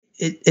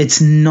it's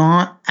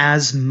not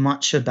as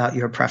much about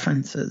your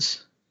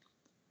preferences,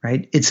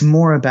 right? It's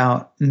more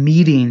about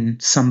meeting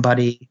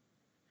somebody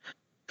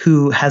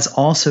who has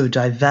also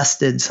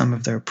divested some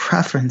of their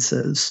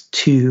preferences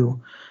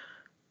to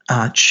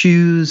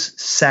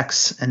choose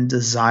sex and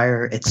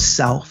desire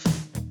itself.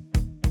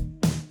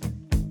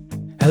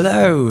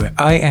 Hello,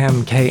 I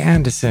am Kay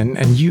Anderson,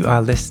 and you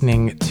are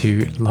listening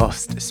to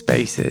Lost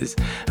Spaces,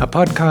 a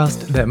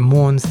podcast that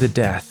mourns the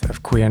death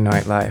of queer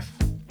nightlife.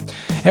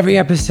 Every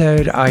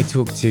episode, I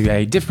talk to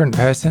a different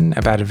person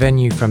about a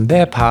venue from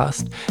their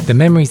past, the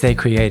memories they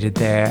created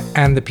there,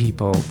 and the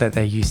people that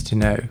they used to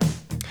know.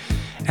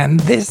 And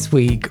this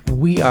week,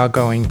 we are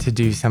going to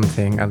do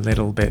something a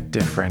little bit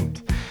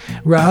different.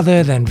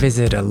 Rather than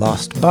visit a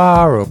lost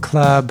bar or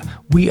club,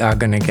 we are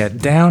going to get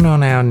down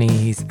on our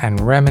knees and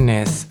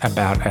reminisce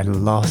about a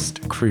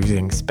lost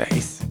cruising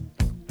space.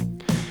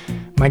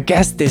 My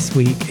guest this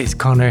week is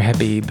Conor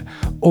Habib,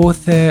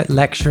 author,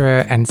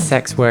 lecturer, and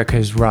sex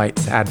workers'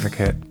 rights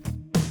advocate.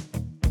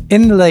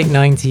 In the late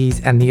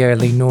 90s and the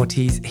early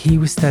noughties, he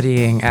was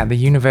studying at the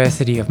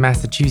University of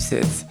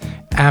Massachusetts,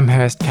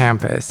 Amherst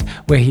campus,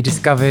 where he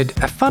discovered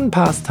a fun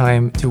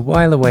pastime to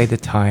while away the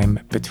time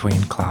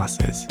between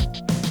classes.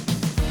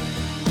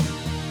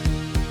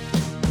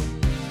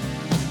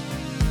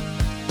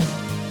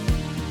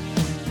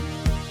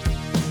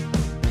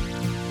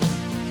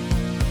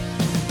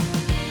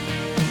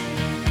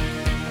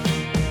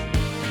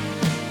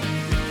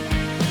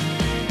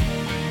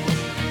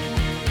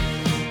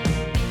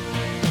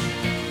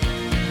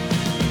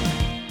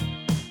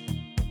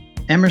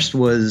 Amherst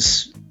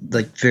was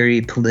like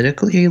very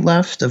politically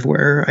left of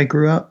where I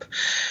grew up,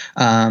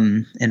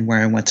 and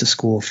where I went to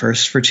school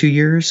first for 2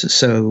 years.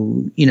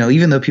 So,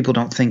 even though people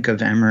don't think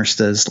of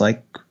Amherst as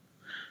like,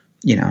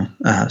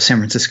 San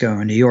Francisco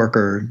or New York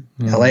or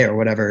LA or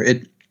whatever,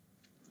 it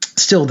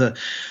still, the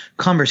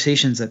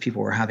conversations that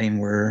people were having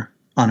were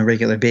on a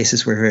regular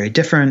basis were very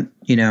different.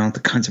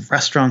 The kinds of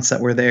restaurants that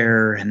were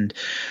there and,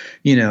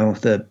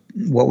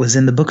 what was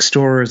in the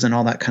bookstores and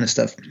all that kind of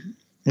stuff.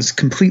 It was a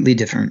completely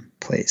different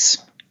place.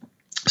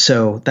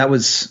 So that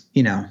was,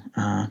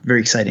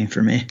 very exciting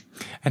for me.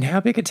 And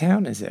how big a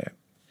town is it?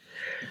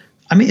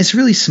 I mean, it's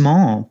really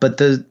small, but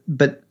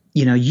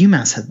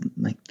UMass had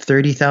like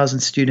 30,000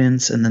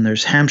 students, and then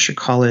there's Hampshire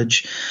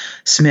College,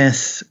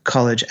 Smith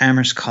College,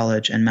 Amherst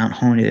College, and Mount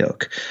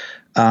Holyoke.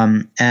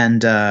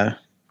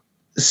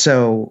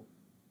 So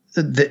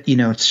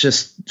it's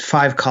just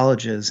 5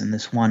 colleges in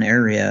this one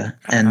area.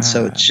 And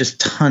so it's just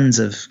tons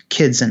of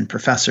kids and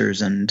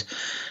professors and,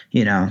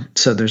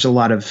 so there's a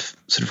lot of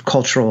sort of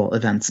cultural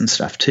events and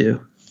stuff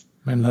too.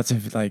 And lots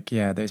of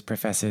those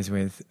professors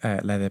with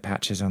leather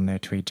patches on their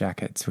tweed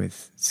jackets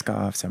with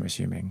scarves, I'm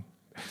assuming.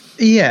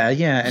 Yeah.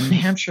 And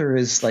Hampshire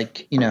is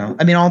like,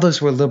 all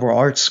those were liberal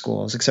arts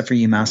schools except for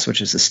UMass,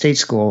 which is a state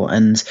school.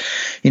 And,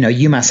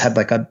 UMass had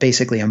like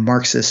basically a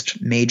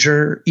Marxist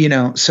major,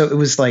 so it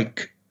was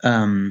like,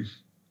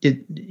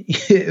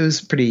 it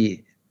was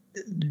pretty,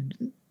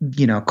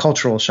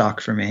 cultural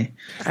shock for me.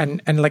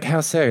 And like,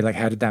 how so? Like,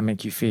 how did that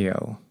make you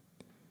feel?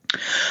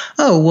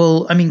 Oh,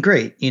 well, I mean,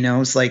 great. It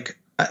was like,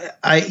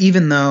 I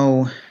even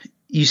though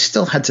you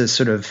still had to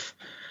sort of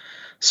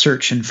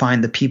search and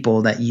find the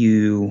people that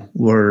you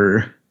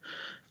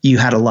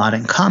had a lot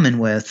in common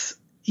with,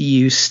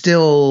 you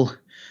still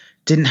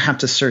didn't have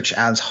to search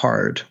as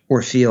hard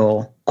or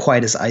feel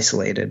quite as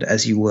isolated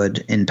as you would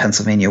in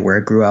Pennsylvania,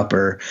 where I grew up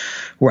or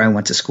where I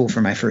went to school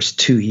for my first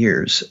 2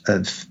 years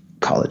of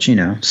college,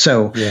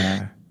 So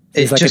yeah,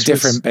 it's like a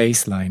different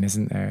baseline,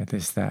 isn't there?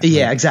 There's that.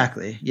 Yeah,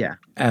 exactly. Yeah.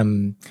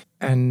 And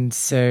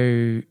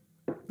so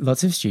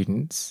lots of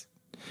students,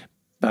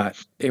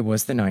 but it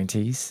was the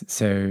 90s,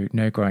 so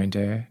no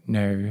Grindr,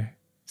 no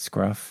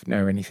Scruff,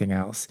 no anything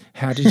else.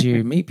 How did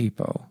you meet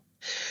people?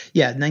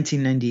 Yeah,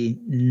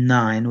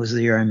 1999 was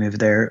the year I moved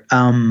there.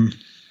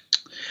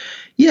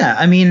 Yeah,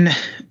 I mean,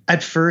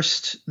 at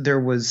first there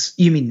was,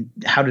 you mean,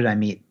 how did I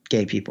meet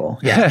gay people?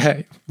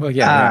 Yeah. Well,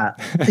 yeah.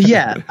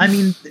 Yeah. I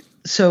mean,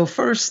 so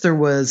first there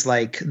was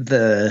like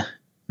the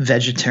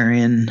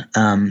vegetarian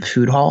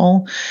food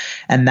hall,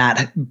 and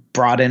that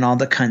brought in all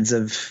the kinds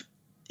of,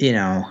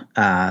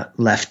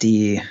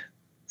 lefty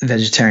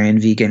vegetarian,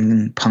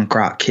 vegan, punk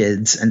rock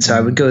kids. And so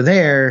I would go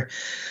there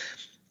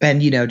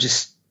and,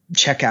 just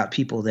check out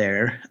people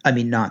there. I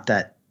mean, not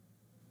that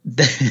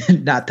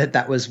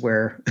was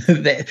where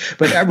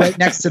but right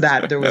next to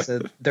that there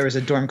was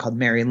a dorm called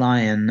Mary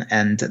Lyon,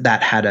 and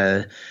that had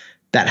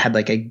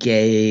like a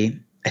gay,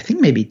 I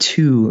think maybe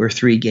 2 or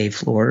 3 gay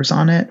floors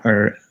on it,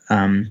 or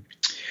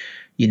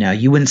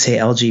you wouldn't say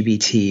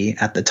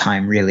LGBT at the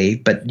time really,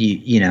 but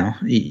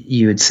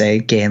you would say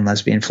gay and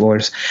lesbian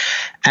floors,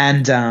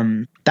 and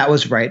that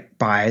was right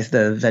by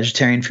the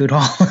vegetarian food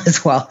hall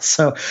as well.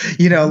 So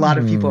a lot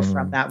of people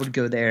from that would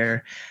go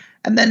there,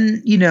 and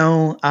then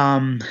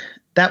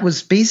that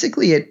was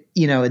basically it,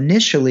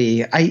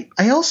 initially. I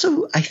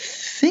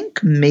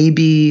think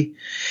maybe,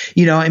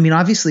 I mean,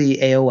 obviously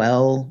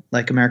AOL,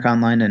 like America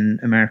Online and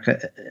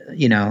America,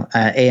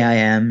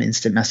 AIM,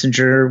 Instant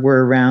Messenger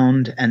were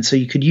around. And so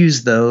you could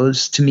use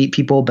those to meet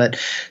people, but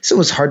so it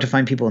was hard to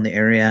find people in the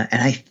area.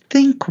 And I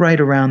think right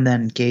around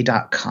then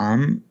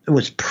gay.com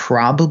was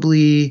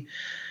probably,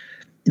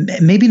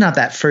 maybe not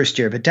that first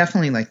year, but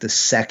definitely like the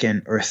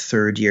second or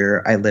third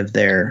year I lived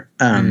there.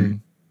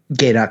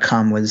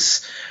 Gay.com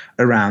was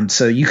around,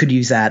 so you could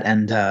use that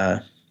and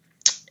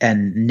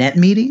net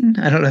meeting.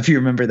 I don't know if you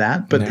remember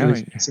that, but No.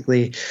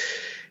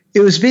 it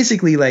was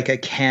basically like a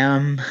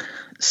cam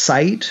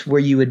site where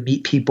you would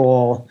meet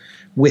people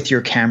with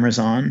your cameras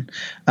on.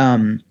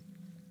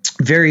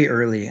 Very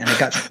early, and it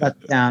got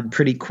shut down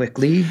pretty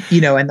quickly,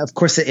 and of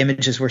course the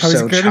images were so I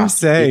was going to choppy.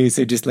 say,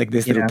 so just like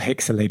this little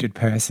pixelated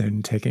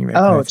person taking their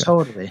Oh,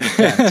 photo. totally.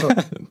 Yeah,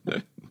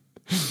 totally.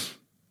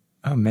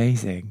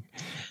 Amazing.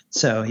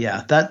 So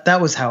yeah, that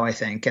was how I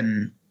think.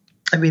 And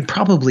I mean,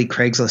 probably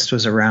Craigslist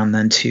was around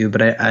then too,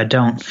 but I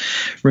don't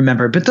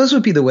remember. But those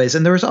would be the ways.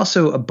 And there was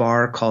also a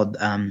bar called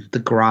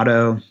the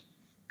Grotto,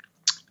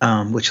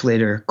 which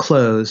later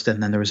closed.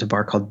 And then there was a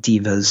bar called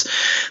Divas.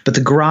 But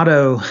the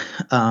Grotto,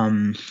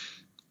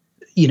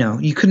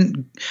 you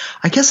couldn't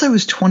 – I guess I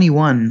was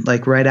 21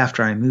 like right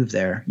after I moved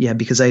there. Yeah,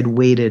 because I had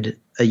waited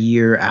a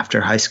year after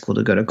high school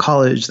to go to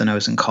college. Then I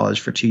was in college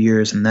for 2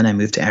 years, and then I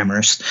moved to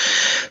Amherst.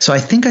 So I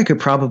think I could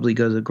probably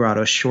go to the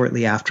Grotto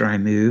shortly after I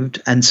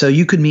moved. And so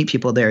you could meet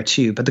people there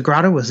too. But the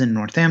Grotto was in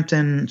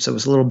Northampton, so it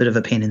was a little bit of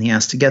a pain in the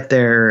ass to get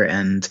there.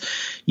 And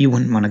you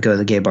wouldn't want to go to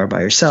the gay bar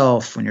by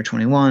yourself when you're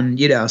 21,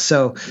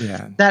 So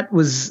Yeah. that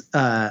was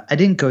I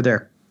didn't go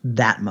there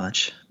that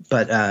much,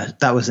 but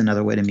that was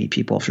another way to meet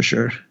people for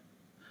sure.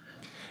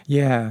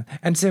 Yeah.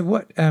 And so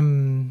what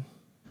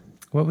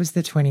was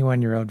the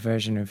 21-year-old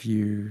version of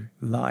you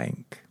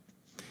like?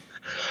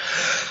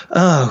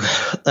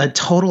 Oh, a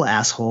total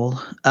asshole.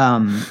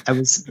 I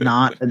was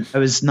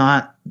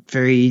not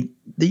very,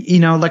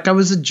 like I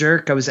was a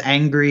jerk. I was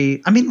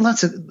angry. I mean,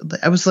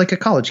 I was like a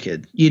college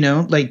kid,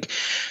 like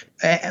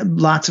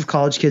lots of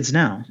college kids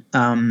now,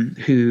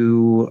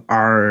 who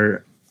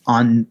are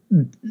on,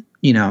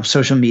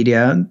 social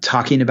media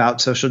talking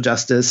about social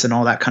justice and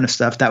all that kind of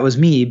stuff. That was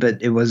me,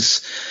 but it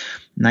was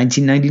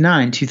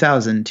 1999,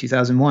 2000,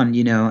 2001,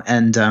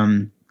 and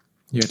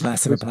You had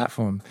less of a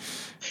platform.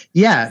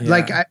 yeah.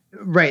 Yeah.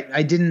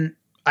 I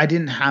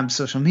didn't have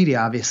social media,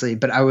 obviously,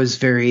 but I was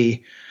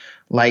very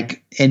I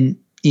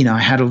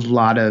had a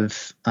lot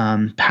of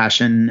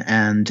passion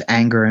and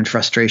anger and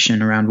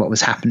frustration around what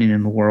was happening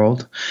in the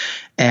world.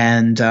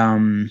 And,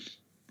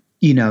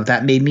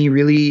 that made me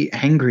really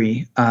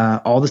angry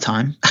all the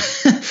time.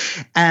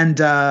 And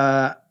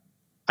I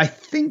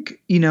think,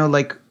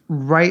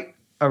 right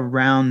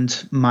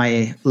around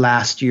my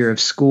last year of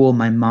school,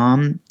 my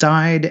mom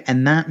died,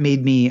 and that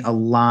made me a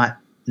lot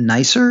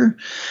nicer.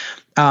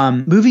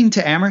 Moving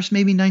to Amherst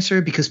made me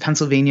nicer because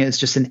Pennsylvania is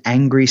just an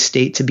angry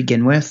state to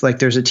begin with. Like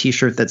there's a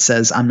t-shirt that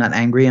says, "I'm not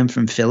angry, I'm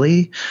from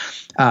Philadelphia,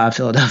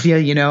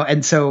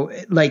 and so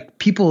like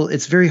people,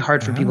 it's very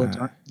hard for people who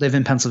don't live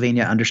in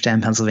Pennsylvania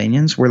understand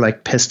Pennsylvanians. We're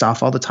like pissed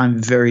off all the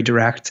time, very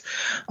direct.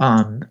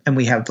 And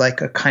we have like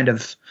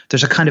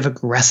there's a kind of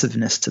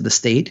aggressiveness to the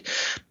state,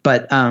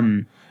 but,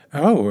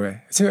 Oh,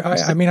 so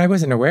I mean, I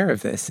wasn't aware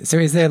of this. So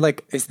is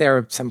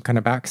there some kind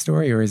of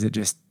backstory, or is it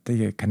just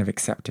the kind of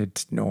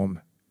accepted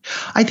norm?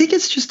 I think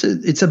it's just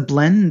it's a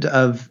blend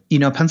of,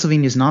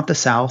 Pennsylvania is not the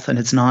South and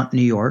it's not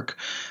New York.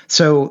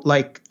 So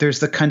like there's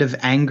the kind of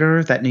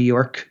anger that New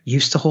York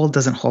used to hold,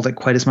 doesn't hold it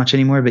quite as much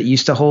anymore, but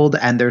used to hold.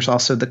 And there's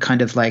also the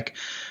kind of like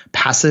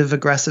passive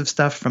aggressive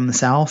stuff from the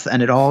South,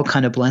 and it all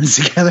kind of blends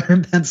together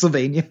in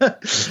Pennsylvania.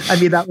 I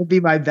mean, that would be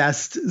my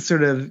best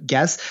sort of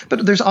guess.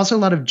 But there's also a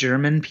lot of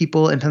German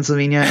people in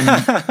Pennsylvania,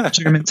 and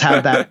Germans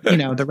have that,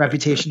 the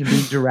reputation of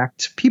being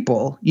direct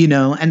people,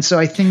 and so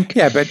I think.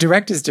 Yeah, but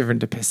direct is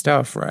different to pissed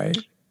off, right?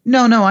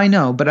 No, I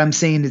know, but I'm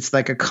saying it's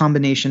like a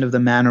combination of the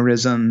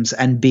mannerisms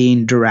and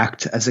being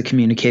direct as a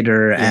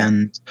communicator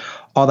and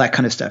all that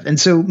kind of stuff. And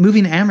so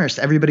moving to Amherst,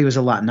 everybody was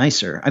a lot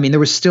nicer. I mean, there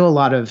was still a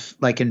lot of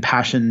like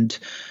impassioned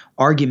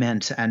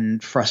argument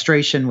and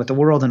frustration with the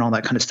world and all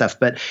that kind of stuff,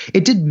 but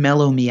it did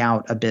mellow me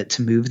out a bit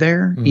to move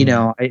there.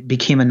 I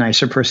became a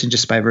nicer person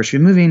just by virtue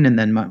of moving. And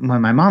then when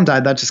my mom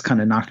died, that just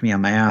kind of knocked me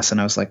on my ass. And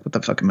I was like, what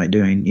the fuck am I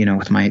doing,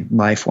 with my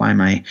life? Why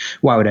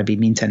would I be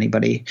mean to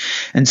anybody?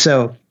 And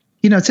so,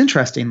 it's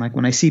interesting. Like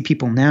when I see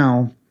people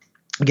now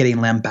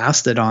getting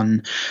lambasted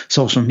on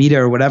social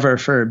media or whatever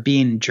for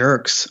being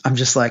jerks, I'm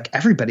just like,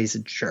 everybody's a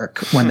jerk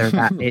when they're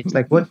that age.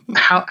 Like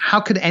how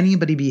could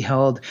anybody be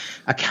held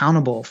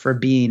accountable for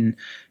being,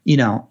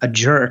 a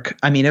jerk?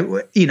 I mean,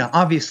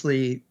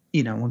 obviously,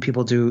 when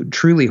people do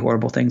truly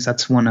horrible things,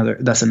 that's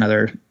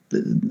another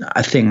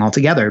a thing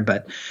altogether.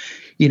 But,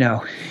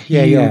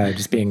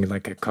 just being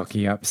like a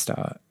cocky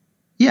upstart.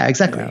 Yeah,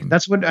 exactly. Yeah.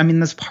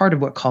 That's part of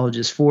what college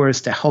is for,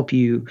 is to help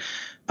you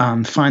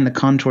find the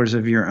contours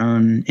of your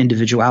own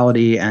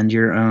individuality and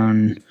your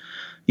own,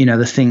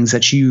 the things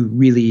that you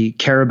really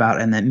care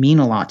about and that mean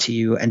a lot to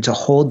you, and to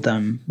hold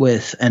them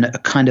with a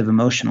kind of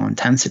emotional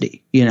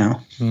intensity,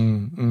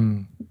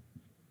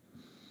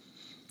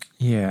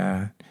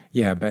 Yeah.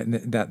 Yeah,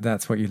 but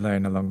that's what you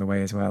learn along the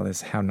way as well,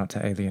 is how not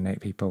to alienate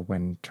people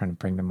when trying to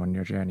bring them on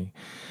your journey.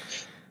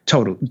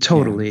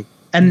 Totally. Yeah.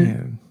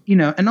 And,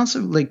 and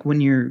also like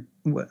when you're,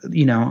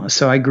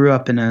 so I grew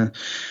up in a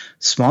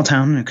small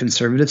town in a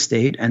conservative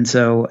state. And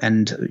so,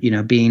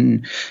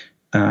 being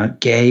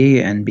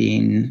gay and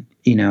being,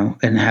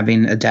 and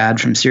having a dad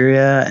from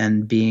Syria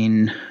and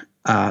being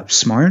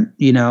smart,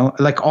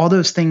 like all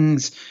those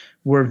things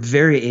were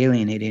very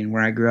alienating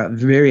where I grew up,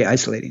 very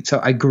isolating. So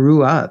I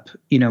grew up,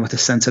 with a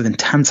sense of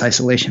intense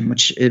isolation,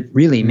 which it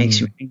really makes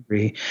you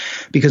angry,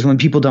 because when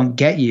people don't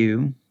get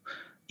you,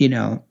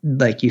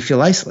 like you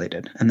feel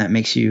isolated, and that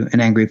makes you an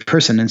angry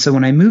person. And so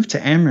when I moved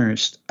to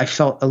Amherst, I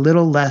felt a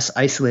little less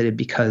isolated,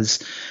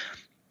 because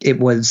it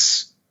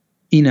was,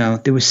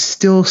 there was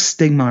still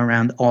stigma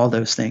around all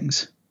those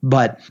things,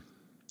 but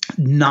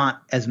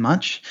not as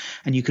much.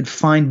 And you could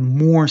find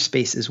more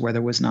spaces where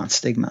there was not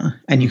stigma,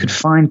 and you could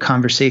find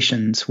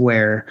conversations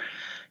where,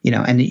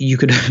 and you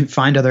could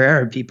find other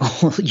Arab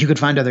people, you could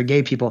find other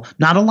gay people,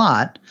 not a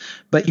lot,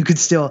 but you could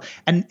still,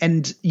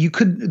 and you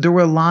could, there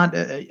were a lot,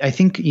 I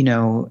think,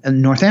 in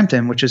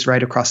Northampton, which is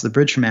right across the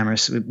bridge from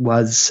Amherst,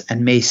 was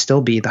and may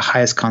still be the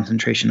highest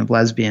concentration of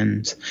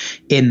lesbians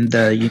in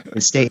the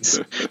United States.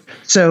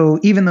 So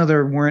even though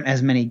there weren't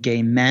as many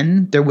gay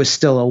men, there was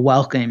still a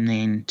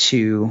welcoming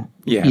to,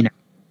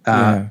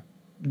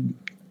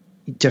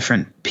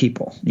 different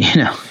people,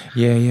 Yeah.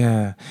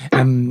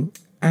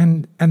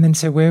 And then,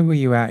 so where were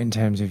you at in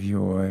terms of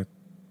your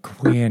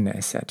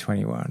queerness at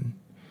 21?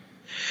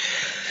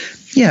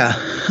 Yeah.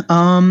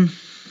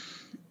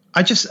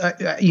 I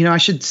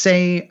should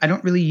say I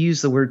don't really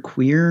use the word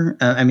queer.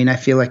 I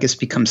feel like it's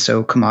become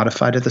so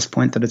commodified at this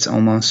point that it's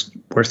almost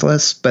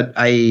worthless. But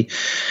I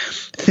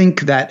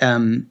think that,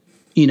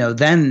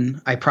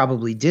 then I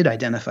probably did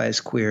identify as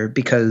queer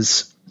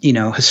because,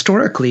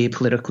 historically,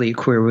 politically,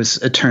 queer was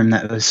a term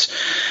that was,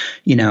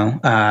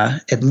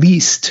 at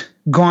least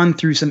gone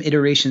through some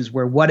iterations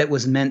where what it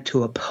was meant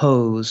to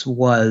oppose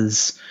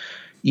was,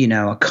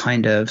 a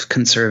kind of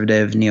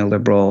conservative,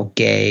 neoliberal,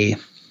 gay,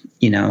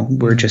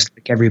 we're just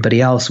like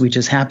everybody else. We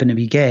just happen to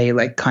be gay,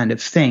 like kind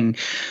of thing.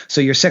 So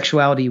your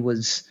sexuality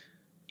was,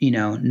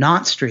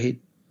 not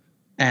straight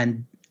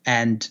and,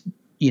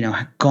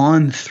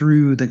 gone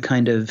through the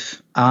kind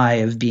of eye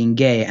of being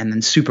gay and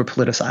then super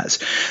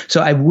politicized.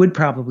 So I would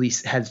probably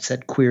have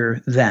said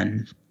queer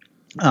then.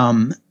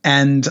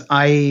 And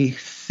I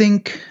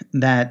think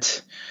that,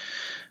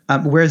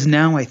 whereas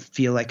now I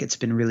feel like it's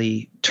been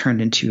really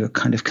turned into a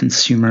kind of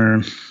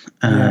consumer,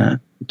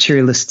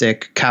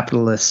 materialistic,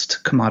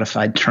 capitalist,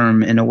 commodified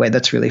term in a way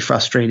that's really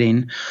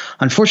frustrating.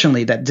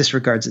 Unfortunately, that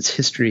disregards its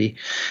history.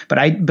 But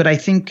I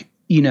think,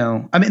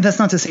 that's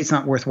not to say it's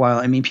not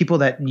worthwhile. People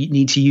that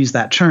need to use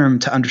that term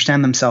to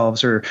understand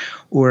themselves or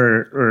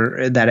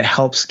that it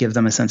helps give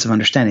them a sense of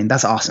understanding,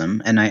 that's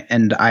awesome.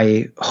 And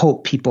I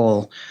hope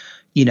people,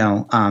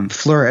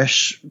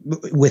 flourish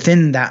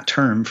within that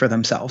term for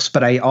themselves.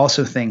 But I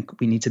also think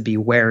we need to be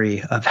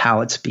wary of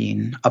how it's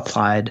being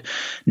applied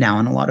now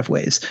in a lot of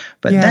ways.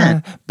 But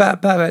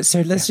so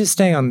let's just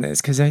stay on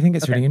this, because I think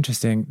it's really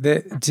interesting.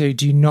 Do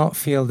you not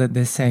feel that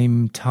the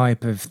same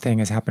type of thing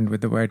has happened with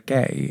the word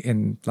gay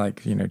in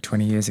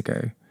 20 years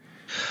ago?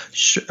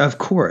 Sure, of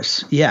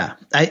course. Yeah,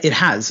 it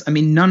has.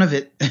 None of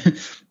it,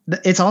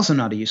 it's also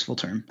not a useful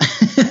term,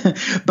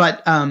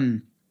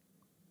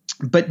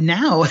 But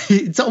now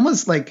it's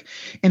almost like,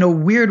 in a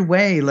weird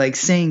way, like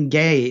saying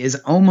gay is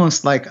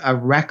almost like a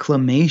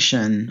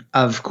reclamation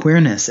of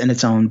queerness in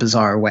its own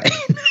bizarre way,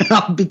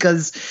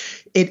 because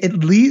it at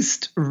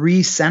least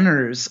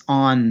recenters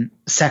on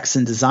sex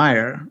and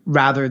desire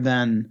rather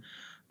than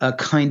a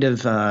kind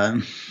of,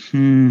 I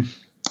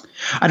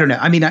don't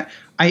know.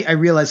 I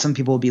realize some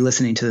people will be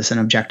listening to this and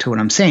object to what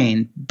I'm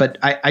saying, but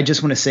I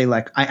just want to say,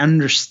 I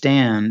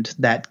understand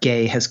that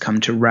gay has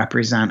come to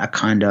represent a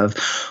kind of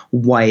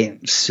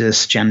white,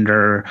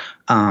 cisgender,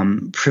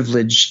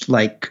 privileged,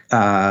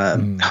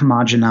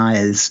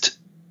 homogenized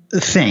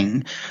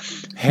thing.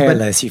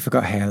 Hairless. You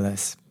forgot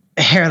hairless.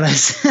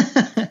 Hairless.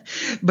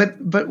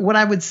 But what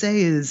I would say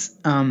is,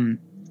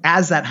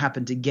 as that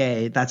happened to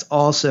gay, that's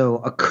also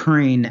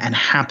occurring and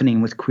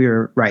happening with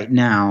queer right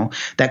now,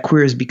 that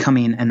queer is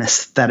becoming an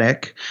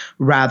aesthetic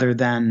rather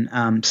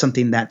than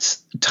something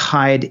that's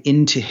tied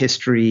into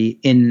history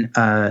in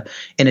a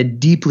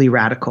deeply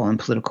radical and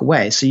political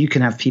way. So you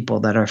can have people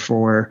that are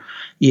for,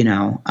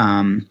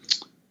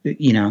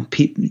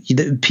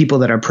 people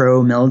that are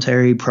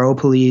pro-military,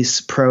 pro-police,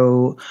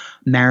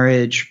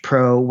 pro-marriage,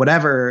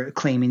 pro-whatever,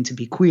 claiming to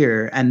be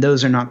queer, and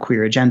those are not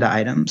queer agenda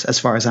items as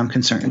far as I'm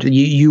concerned.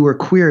 You were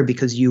queer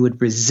because you would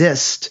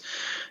resist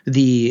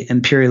the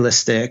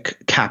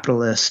imperialistic,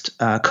 capitalist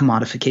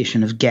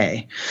commodification of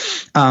gay.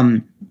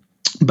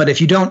 But if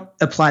you don't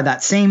apply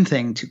that same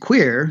thing to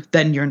queer,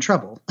 then you're in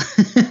trouble.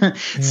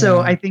 So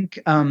I think,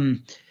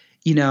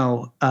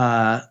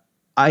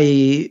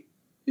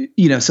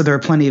 so there are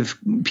plenty of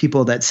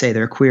people that say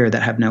they're queer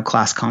that have no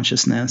class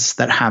consciousness,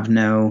 that have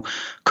no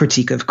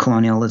critique of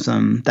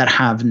colonialism, that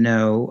have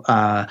no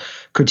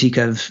critique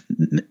of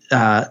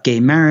gay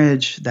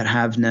marriage, that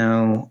have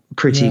no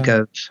critique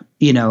of,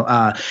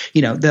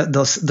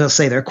 they'll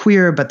say they're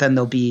queer, but then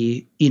they'll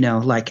be,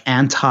 like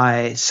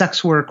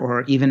anti-sex work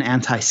or even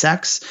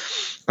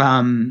anti-sex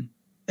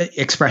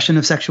expression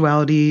of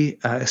sexuality,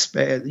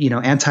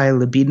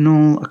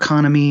 anti-libidinal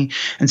economy.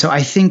 And so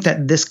I think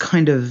that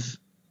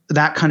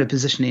that kind of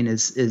positioning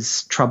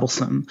is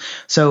troublesome.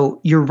 So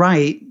you're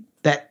right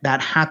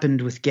that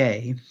happened with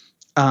gay.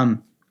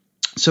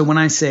 So when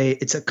I say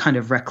it's a kind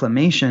of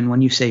reclamation,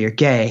 when you say you're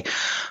gay,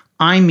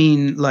 I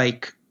mean,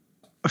 like,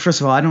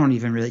 first of all, I don't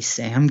even really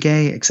say I'm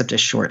gay except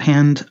as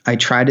shorthand. I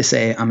try to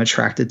say I'm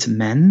attracted to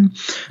men,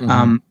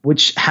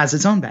 which has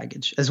its own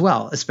baggage as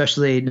well,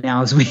 especially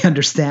now as we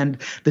understand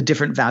the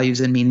different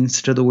values and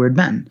meanings to the word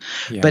men.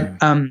 Yeah.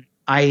 But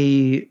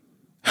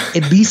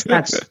at least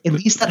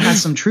that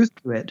has some truth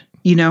to it,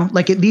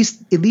 like at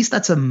least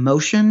that's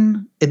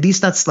emotion. At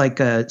least that's like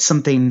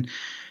something,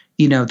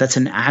 that's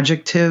an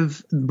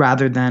adjective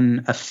rather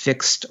than a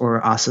fixed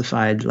or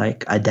ossified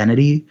like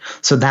identity.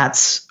 So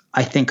that's,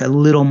 I think, a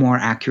little more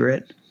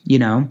accurate,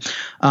 and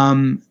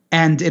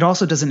it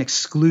also doesn't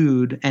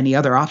exclude any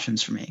other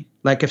options for me.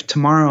 Like if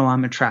tomorrow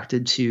I'm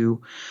attracted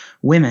to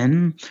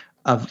women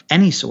of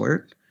any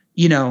sort,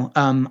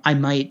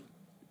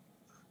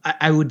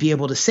 I would be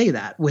able to say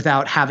that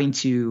without having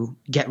to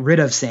get rid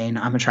of saying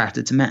I'm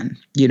attracted to men,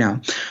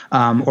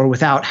 or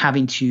without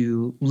having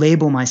to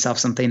label myself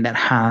something that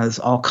has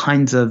all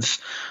kinds of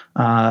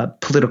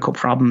political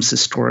problems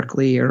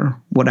historically or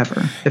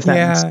whatever. If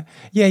that makes sense.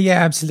 Yeah,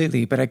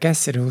 absolutely. But I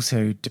guess it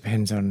also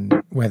depends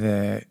on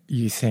whether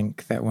you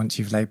think that once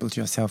you've labeled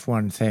yourself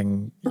one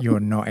thing, you're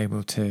not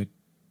able to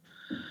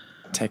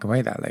take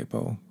away that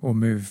label or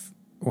move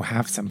or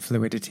have some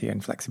fluidity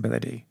and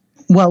flexibility.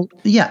 Well,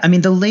 yeah. I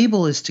mean, the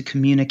label is to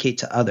communicate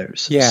to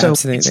others. Yeah, so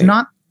absolutely. It's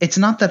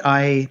not that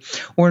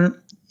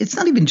it's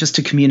not even just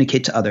to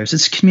communicate to others.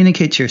 It's to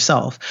communicate to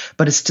yourself,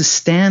 but it's to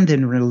stand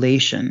in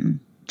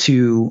relation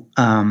to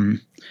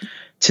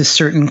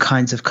certain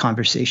kinds of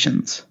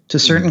conversations, to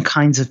certain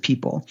kinds of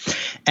people.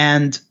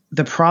 And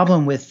the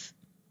problem with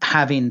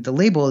having the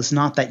label is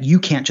not that you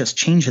can't just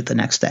change it the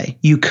next day.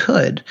 You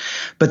could,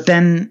 but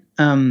then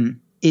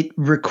it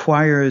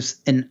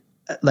requires a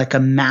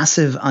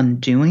massive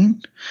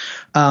undoing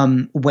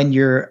when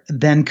you're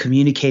then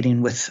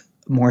communicating with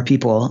more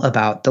people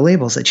about the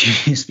labels that you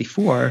used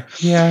before.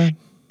 Yeah.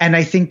 And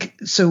I think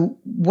so.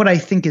 What I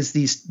think is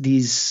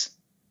these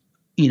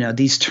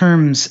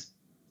terms,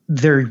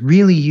 they're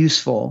really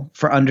useful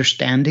for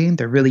understanding.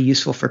 They're really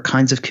useful for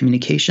kinds of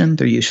communication.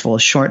 They're useful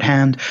as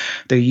shorthand.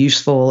 They're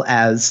useful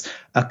as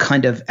a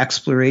kind of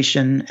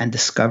exploration and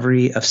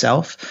discovery of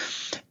self.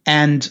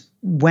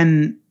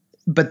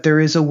 But there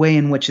is a way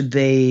in which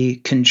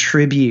they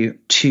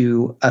contribute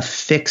to a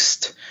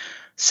fixed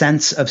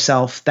sense of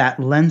self that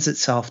lends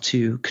itself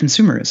to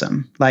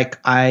consumerism. Like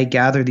I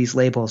gather these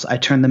labels, I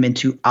turn them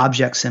into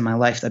objects in my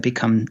life that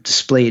become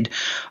displayed.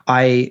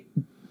 I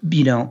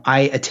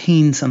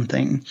attain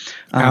something.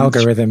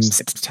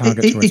 Algorithms,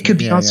 targets. It could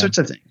be all sorts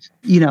of things,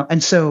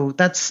 and so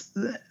that's,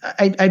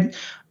 I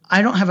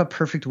don't have a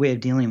perfect way of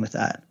dealing with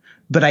that,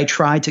 but I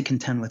try to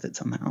contend with it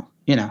somehow,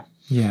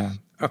 Yeah.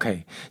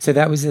 Okay. So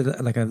that was a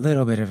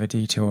little bit of a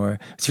detour.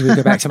 So we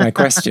go back to my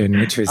question,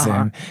 which was,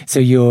 so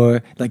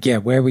you're like,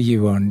 where were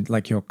you on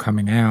like your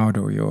coming out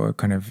or your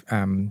kind of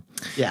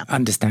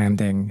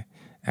understanding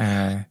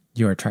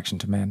your attraction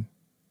to men?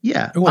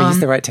 Yeah. Oh, I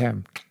used the right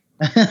term.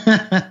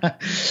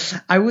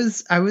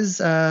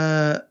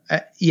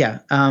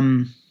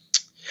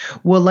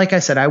 Well, like I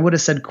said, I would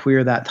have said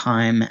queer that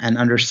time and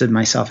understood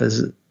myself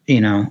as,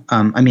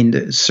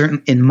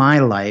 certain in my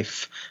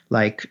life,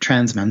 like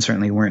trans men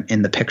certainly weren't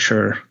in the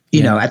picture,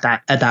 at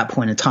that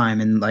point in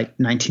time in like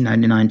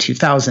 1999,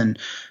 2000,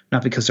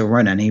 not because there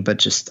weren't any, but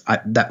just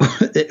I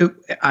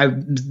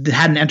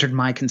hadn't entered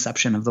my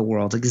conception of the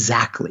world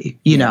exactly,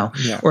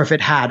 or if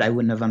it had, I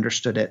wouldn't have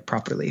understood it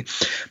properly.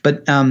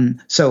 But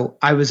so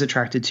I was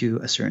attracted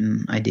to a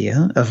certain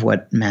idea of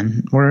what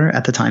men were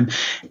at the time.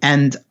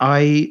 And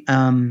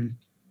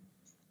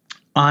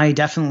I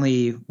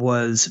definitely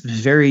was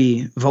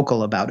very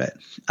vocal about it.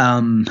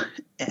 And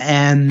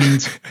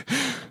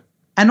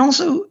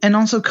also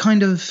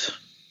kind of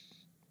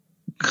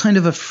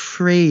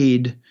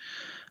afraid.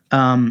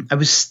 I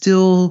was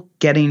still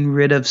getting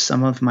rid of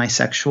some of my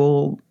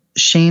sexual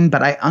shame,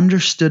 but I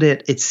understood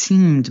it. It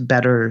seemed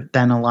better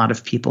than a lot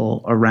of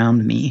people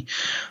around me.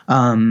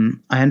 I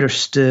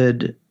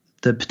understood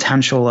the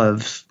potential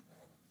of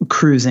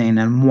cruising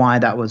and why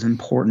that was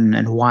important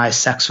and why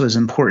sex was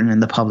important in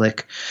the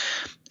public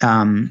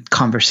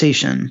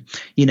conversation,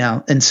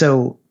 and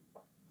so,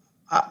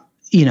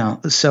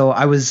 so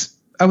I was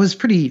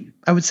pretty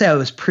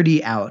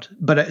out,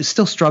 but I was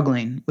still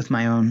struggling with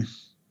my own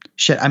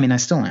shit. I mean, I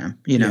still am,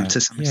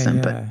 to some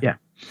extent, but yeah.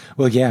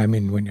 Well, yeah, I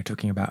mean, when you're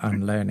talking about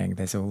unlearning,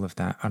 there's all of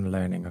that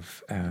unlearning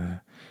of,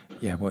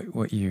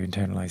 what you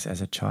internalized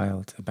as a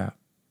child about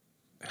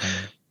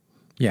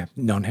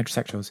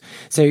non-heterosexuals.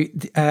 So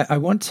I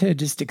want to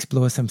just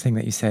explore something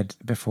that you said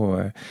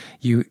before.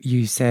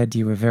 You said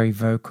you were very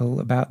vocal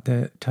about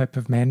the type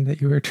of men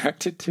that you were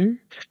attracted to.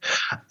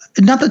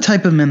 Not the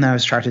type of men that I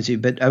was attracted to,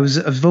 but I was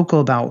vocal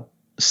about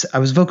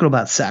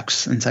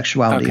sex and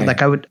sexuality. Okay.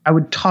 Like I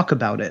would talk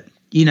about it,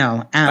 you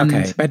know. And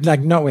okay, but like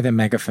not with a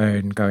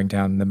megaphone going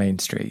down the main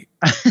street.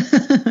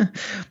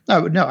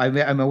 No,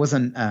 I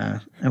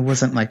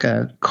wasn't like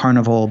a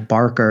carnival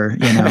barker,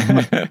 you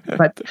know.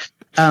 But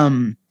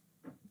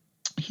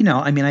you know,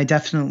 I mean, I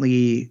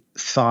definitely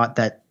thought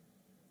that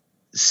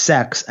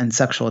sex and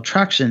sexual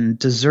attraction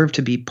deserved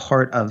to be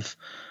part of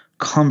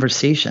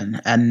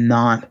conversation and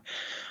not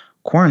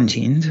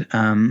quarantined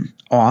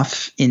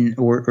off in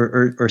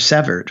or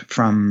severed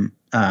from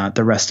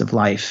the rest of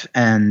life.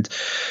 And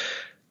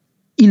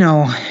you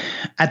know,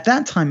 at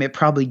that time, it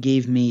probably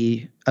gave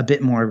me a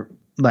bit more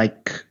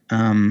like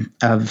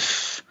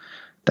of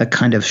the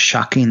kind of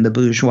shocking the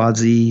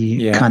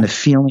bourgeoisie kind of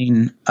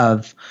feeling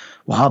of,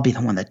 well, I'll be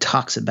the one that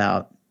talks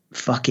about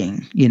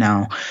fucking, you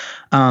know,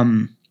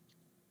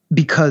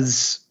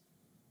 because,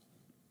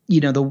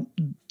 you know,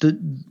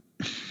 the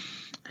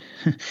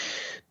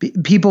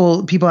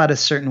people had a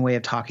certain way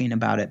of talking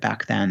about it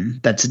back then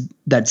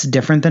that's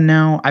different than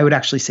now. I would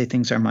actually say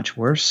things are much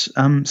worse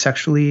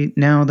sexually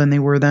now than they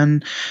were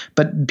then,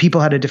 but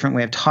people had a different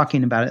way of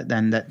talking about it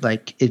then, that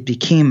like it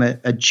became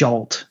a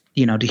jolt,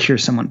 you know, to hear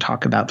someone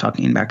talk about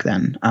talking back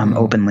then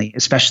openly,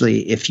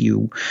 especially if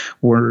you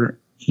were,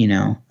 you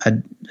know,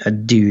 a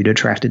dude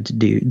attracted to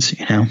dudes,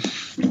 you know.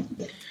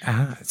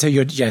 So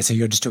you're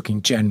just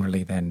talking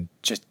generally then,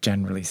 just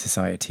generally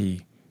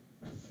society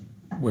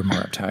we're more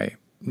uptight.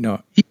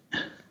 No.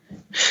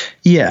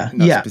 Yeah.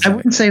 I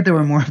wouldn't say they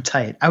were more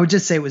uptight. I would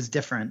just say it was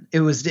different. It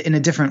was in a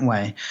different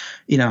way.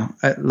 You know,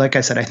 like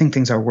I said, I think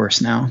things are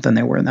worse now than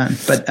they were then.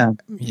 But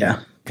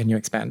yeah. Can you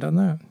expand on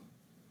that?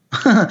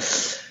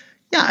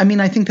 Yeah, I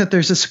mean, I think that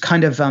there's this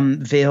kind of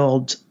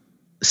veiled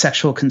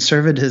sexual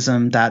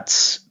conservatism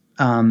that's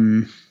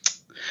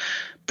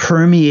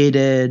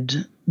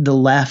permeated the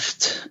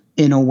left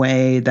in a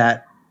way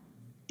that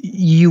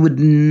you would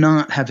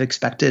not have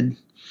expected.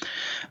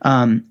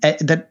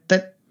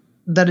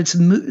 That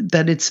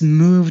it's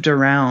moved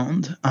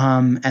around,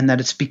 and that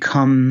it's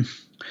become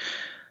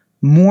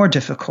more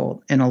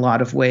difficult in a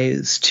lot of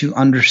ways to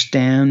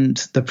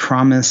understand the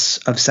promise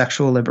of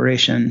sexual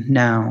liberation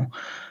now,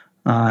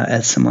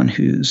 as someone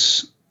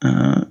who's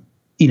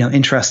you know,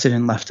 interested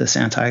in leftist,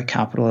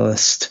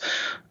 anti-capitalist,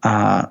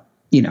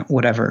 you know,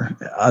 whatever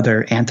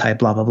other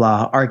anti-blah blah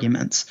blah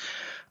arguments,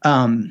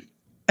 and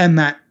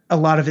that a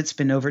lot of it's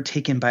been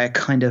overtaken by a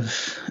kind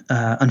of,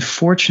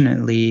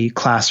 unfortunately,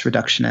 class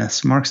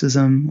reductionist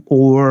Marxism,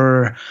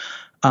 or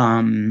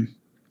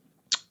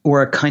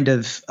a kind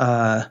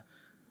of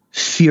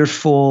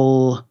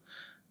fearful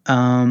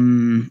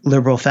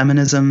liberal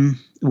feminism,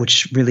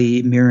 which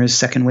really mirrors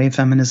second wave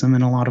feminism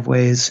in a lot of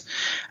ways.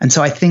 And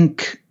so I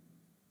think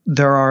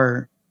there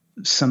are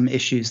some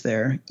issues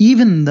there,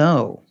 even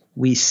though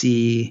we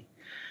see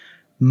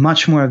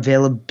much more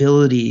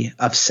availability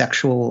of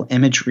sexual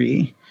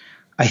imagery.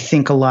 I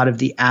think a lot of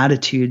the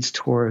attitudes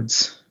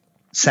towards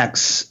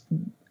sex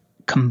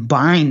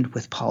combined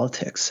with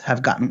politics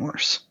have gotten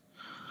worse.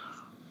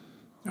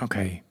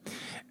 Okay.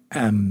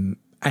 And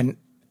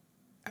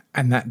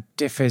that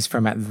differs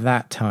from at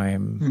that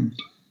time.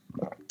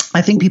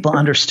 I think people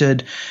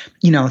understood,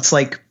 you know, it's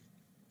like,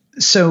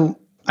 so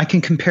I can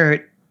compare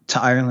it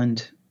to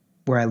Ireland,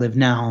 where I live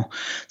now,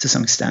 to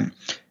some extent.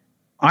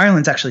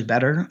 Ireland's actually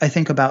better, I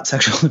think, about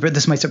sexual liberation.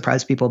 This might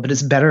surprise people, but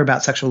it's better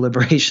about sexual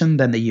liberation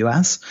than the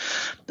U.S.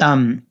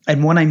 And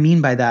what I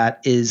mean by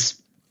that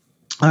is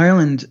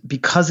Ireland,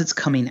 because it's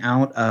coming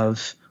out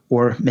of,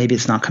 or maybe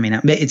it's not coming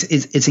out,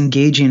 it's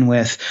engaging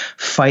with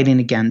fighting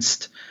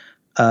against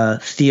a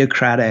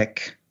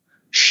theocratic,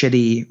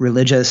 shitty,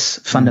 religious,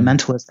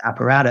 fundamentalist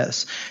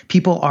apparatus.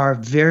 People are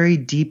very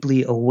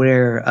deeply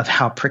aware of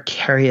how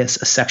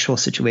precarious a sexual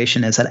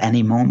situation is at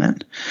any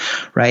moment,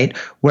 right?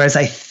 Whereas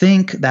I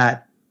think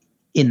that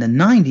in the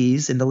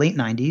 90s, in the late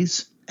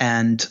 90s,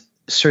 and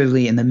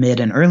certainly in the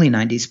mid and early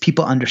 90s,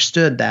 people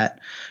understood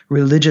that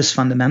religious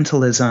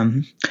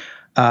fundamentalism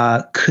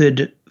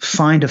could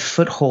find a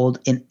foothold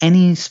in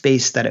any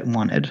space that it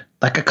wanted.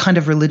 Like a kind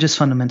of religious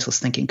fundamentalist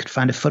thinking could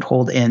find a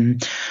foothold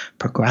in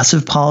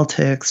progressive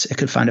politics. It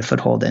could find a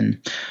foothold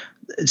in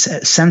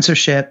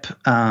censorship,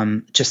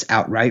 just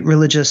outright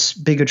religious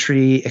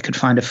bigotry. It could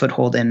find a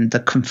foothold in the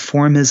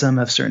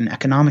conformism of certain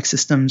economic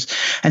systems.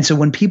 And so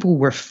when people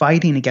were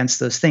fighting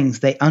against those things,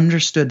 they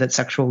understood that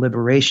sexual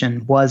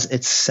liberation was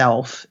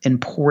itself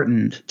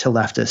important to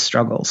leftist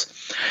struggles.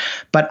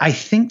 But I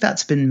think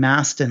that's been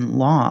masked and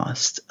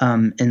lost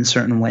in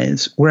certain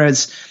ways.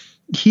 Whereas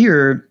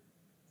here,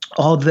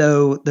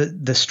 although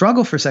the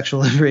struggle for sexual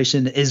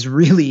liberation is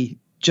really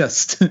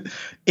just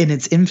in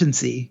its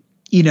infancy,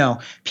 you know,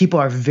 people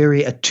are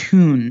very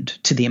attuned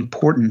to the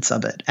importance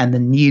of it and the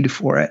need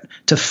for it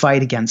to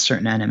fight against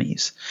certain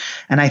enemies.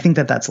 And I think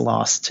that that's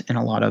lost in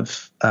a lot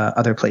of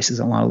other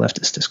places, a lot of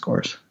leftist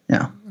discourse.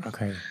 Yeah.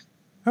 Okay.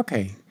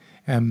 Okay.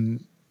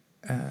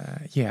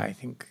 Yeah, I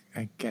think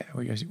I get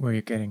where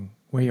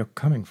you're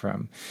coming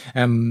from.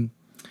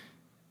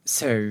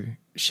 So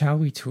shall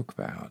we talk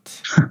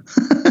about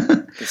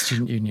the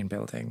student union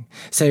building?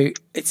 So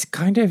it's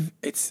kind of,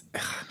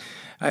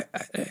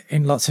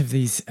 in lots of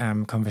these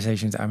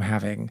conversations I'm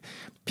having,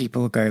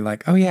 people go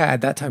like, oh yeah,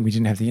 at that time we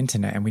didn't have the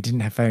internet and we didn't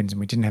have phones and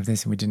we didn't have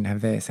this and we didn't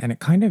have this. And it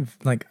kind of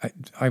like,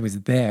 I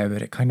was there,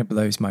 but it kind of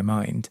blows my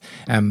mind.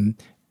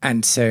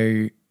 And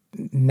so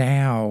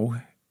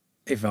now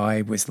if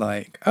I was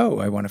like, oh,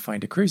 I want to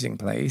find a cruising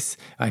place,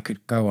 I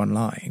could go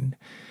online.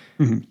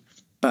 Mm-hmm.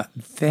 But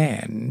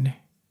then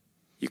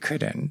you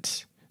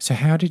couldn't. So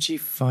how did you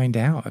find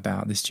out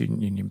about the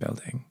student union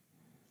building?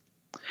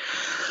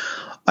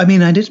 I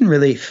mean, I didn't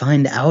really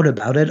find out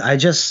about it. I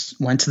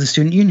just went to the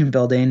student union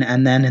building,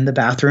 and then in the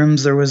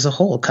bathrooms there was a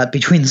hole cut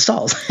between the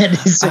stalls. And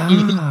so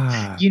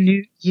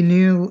you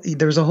knew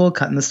there was a hole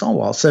cut in the stall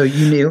wall, so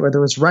you knew, or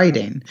there was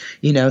writing,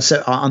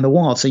 so on the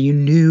wall, so you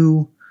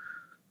knew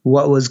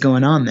what was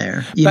going on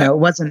there. It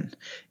wasn't.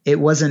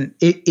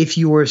 If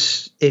you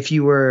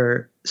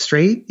were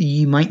straight,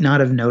 you might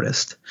not have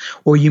noticed,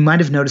 or you might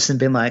have noticed and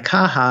been like,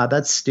 haha,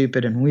 that's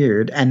stupid and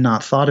weird, and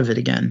not thought of it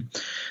again.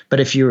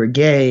 But if you were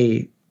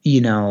gay,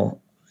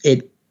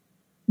 it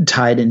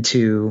tied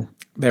into.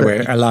 There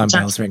were alarm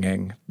bells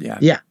ringing.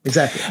 Yeah,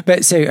 exactly.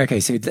 But so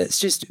let's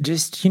just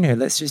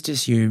let's just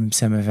assume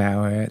some of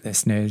our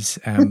listeners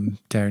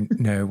don't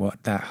know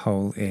what that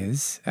hole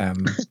is.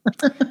 And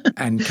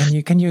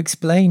can you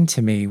explain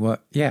to me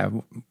what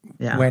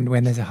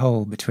when there's a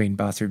hole between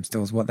bathroom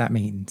stalls, what that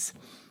means?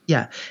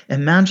 Yeah,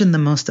 imagine the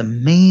most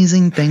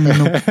amazing thing in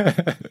the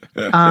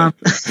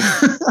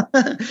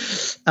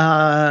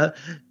world.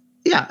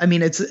 Yeah, I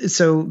mean, it's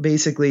so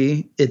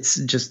basically it's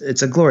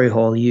a glory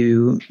hole.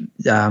 You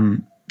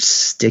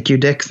stick your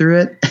dick through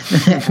it,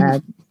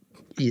 and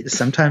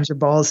sometimes your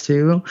balls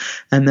too,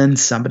 and then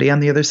somebody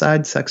on the other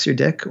side sucks your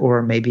dick,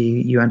 or maybe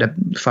you end up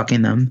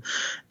fucking them,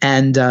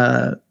 and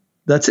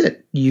that's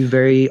it. You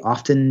very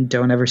often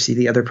don't ever see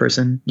the other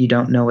person. You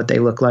don't know what they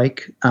look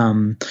like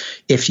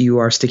if you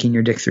are sticking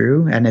your dick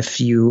through, and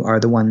if you are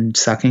the one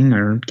sucking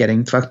or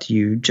getting fucked,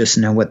 you just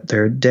know what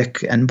their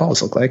dick and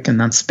balls look like, and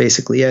that's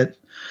basically it.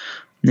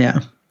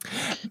 Yeah.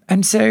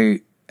 And so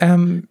you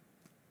can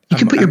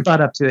put your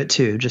butt up to it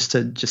too, just to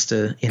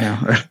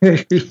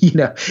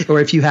or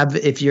if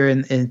you're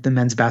in the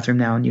men's bathroom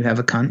now and you have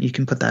a cunt, you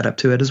can put that up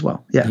to it as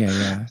well.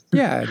 Yeah.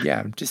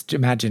 Just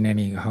imagine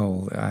any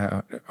hole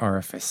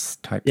orifice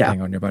type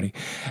thing on your body.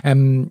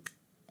 I'm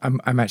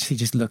actually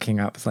just looking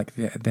up like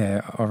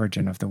the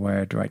origin of the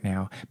word right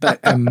now,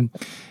 but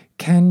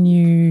can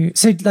you?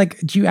 So like,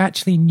 do you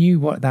actually knew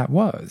what that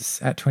was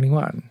at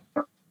 21?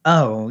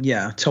 Oh,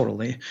 yeah,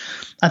 totally.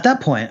 At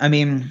that point, I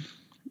mean,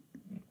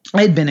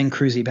 I had been in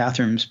cruisy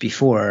bathrooms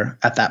before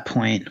at that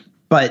point,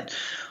 but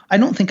I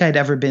don't think I'd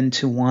ever been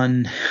to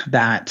one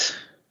that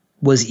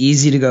was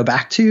easy to go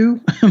back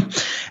to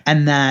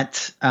and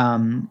that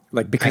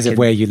like because of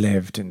where you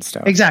lived and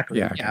stuff. Exactly.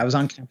 Yeah, I was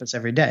on campus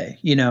every day,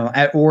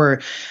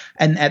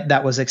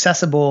 that was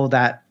accessible,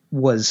 that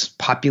was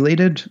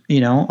populated,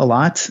 a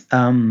lot.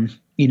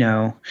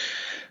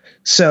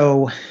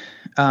 So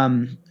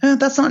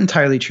that's not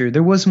entirely true.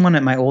 There was one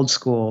at my old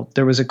school.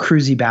 There was a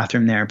cruisy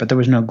bathroom there, but there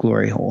was no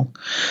glory hole.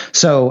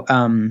 So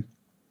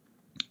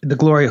the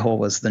glory hole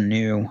was the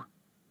new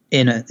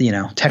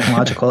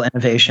technological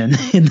innovation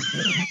in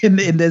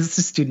this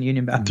student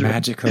union bathroom.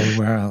 Magical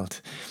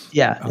world.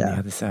 Yeah. On the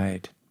other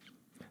side.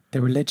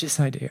 The religious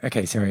idea.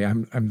 Okay, sorry.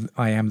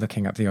 I am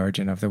looking up the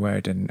origin of the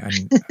word, and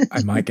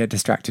I might get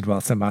distracted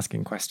whilst I'm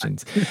asking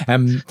questions.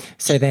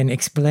 So then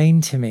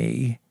explain to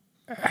me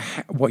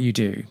what you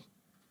do.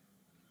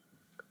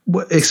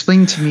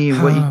 Explain to me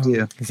what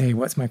you do. So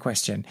what's my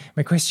question?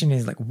 My question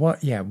is like,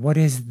 what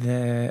is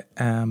the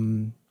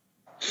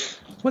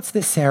what's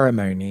the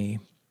ceremony?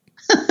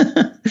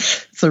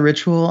 It's a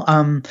ritual.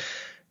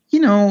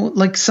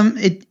 Like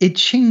it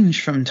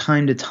changed from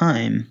time to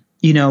time,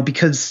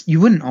 because you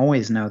wouldn't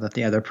always know that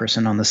the other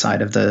person on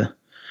the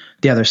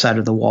other side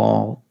of the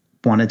wall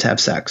wanted to have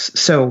sex.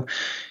 So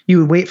you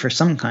would wait for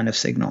some kind of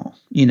signal,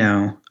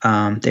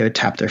 they would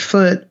tap their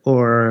foot,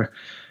 or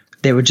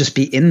they would just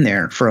be in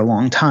there for a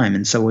long time,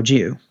 and so would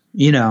you,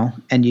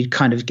 and you'd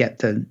kind of get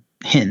the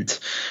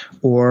hint,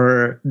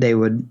 or they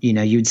would,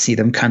 you'd see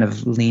them kind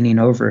of leaning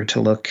over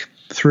to look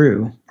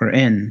through or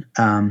in.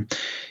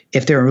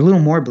 If they were a little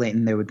more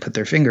blatant, they would put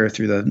their finger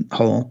through the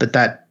hole, but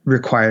that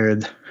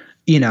required,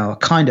 a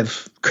kind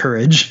of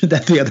courage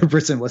that the other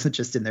person wasn't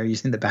just in there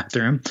using the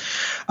bathroom.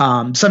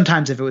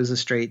 Sometimes if it was a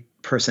straight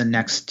person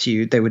next to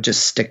you, they would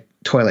just stick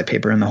toilet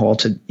paper in the hole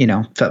to,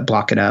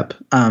 block it up.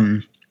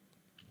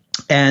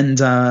 And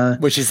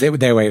which is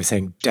their way of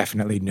saying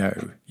definitely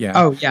no. Yeah.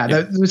 Oh yeah.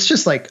 It's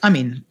just like, I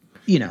mean,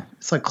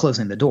 it's like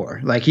closing the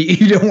door. Like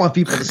you don't want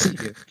people to see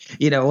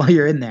you, while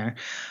you're in there.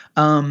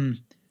 But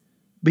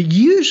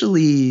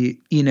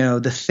usually,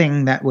 the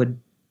thing that would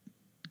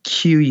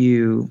cue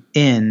you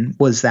in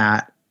was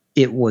that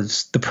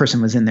the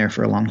person was in there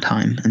for a long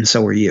time, and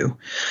so were you.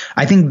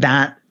 I think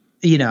that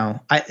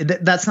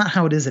that's not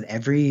how it is at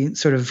every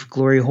sort of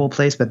glory hole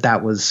place, but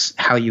that was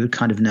how you would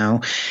kind of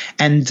know.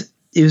 And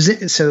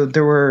so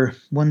there were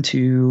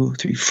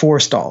 4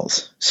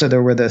 stalls. So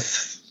there were the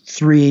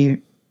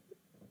 3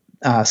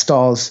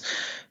 stalls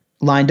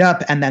lined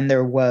up, and then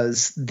there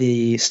was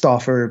the stall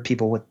for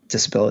people with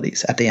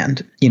disabilities at the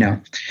end,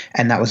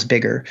 and that was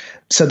bigger.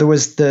 So there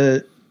was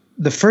the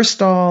first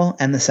stall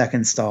and the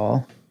second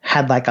stall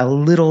had like a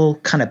little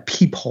kind of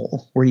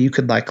peephole where you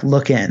could like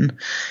look in,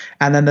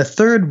 and then the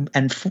third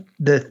and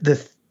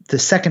the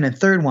second and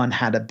third one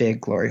had a big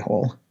glory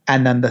hole,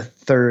 and then the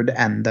third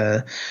and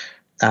the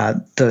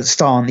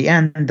stall in the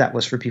end that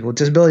was for people with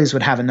disabilities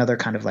would have another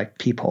kind of like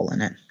peephole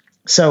in it.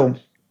 So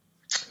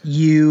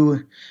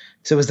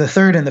it was the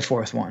third and the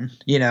fourth one,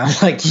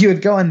 like you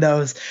would go in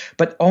those,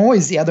 but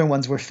always the other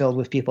ones were filled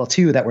with people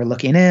too that were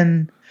looking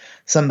in.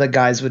 Some of the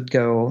guys would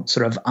go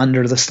sort of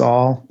under the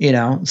stall,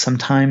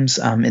 sometimes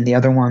in the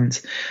other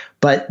ones,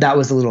 but that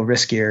was a little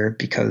riskier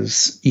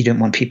because you didn't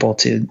want people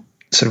to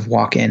sort of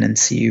walk in and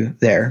see you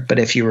there. But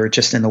if you were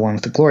just in the one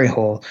with the glory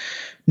hole,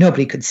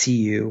 nobody could see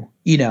you.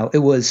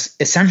 It was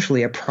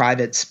essentially a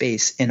private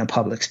space in a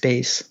public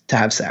space to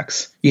have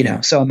sex,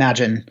 So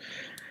imagine,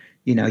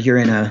 you're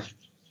in a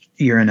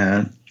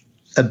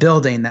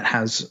building that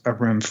has a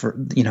room for,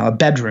 a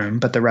bedroom,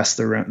 but the rest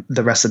of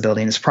the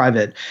building is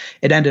private.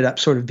 It ended up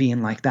sort of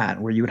being like that,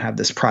 where you would have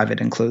this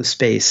private enclosed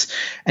space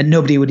and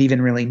nobody would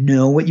even really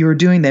know what you were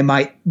doing. They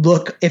might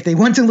look, if they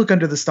went to look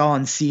under the stall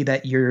and see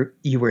that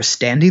you were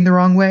standing the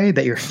wrong way,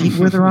 that your feet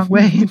were the wrong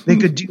way, they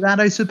could do that,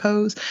 I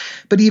suppose.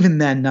 But even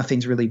then,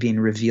 nothing's really being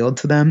revealed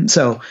to them.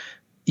 So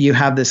you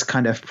have this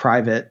kind of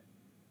private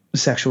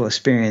sexual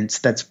experience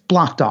that's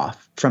blocked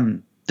off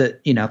from the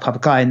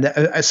public eye,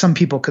 and some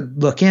people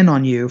could look in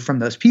on you from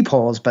those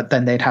peepholes, but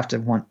then they'd have to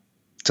want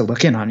to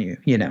look in on you.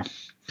 Yeah,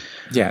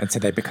 and so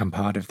they become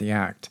part of the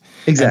act.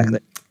 Exactly.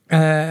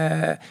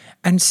 And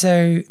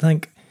so,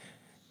 like,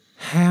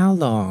 how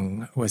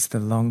long was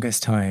the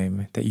longest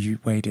time that you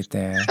waited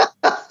there?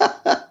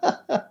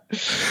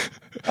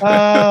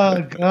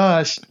 Oh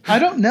gosh, I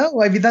don't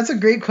know. I mean, that's a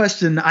great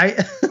question. I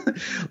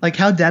like,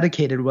 how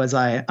dedicated was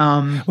I?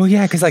 Well,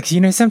 yeah, because like,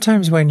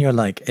 sometimes when you're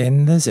like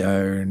in the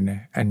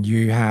zone and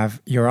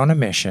you're on a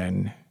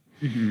mission,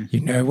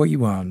 you know what you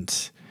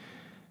want,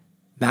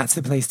 that's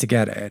the place to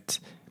get it.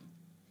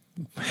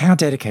 How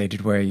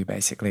dedicated were you,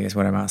 basically, is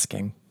what I'm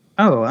asking.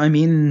 Oh, I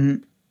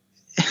mean,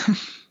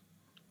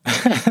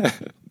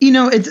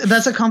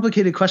 that's a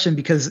complicated question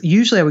because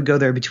usually I would go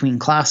there between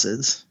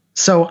classes.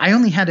 So I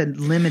only had a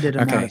limited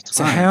amount of time.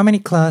 So how many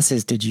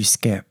classes did you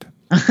skip?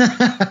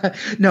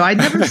 No, I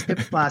never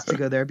skipped class to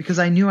go there because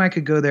I knew I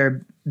could go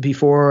there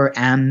before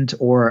and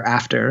or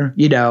after,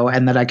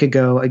 and that I could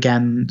go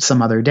again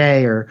some other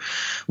day or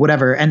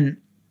whatever. And,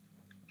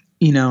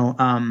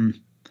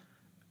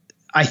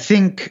 I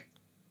think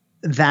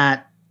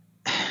that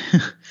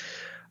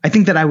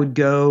I would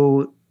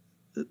go.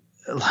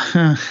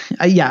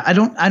 Yeah, I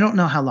don't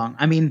know how long.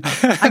 I mean,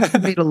 I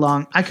could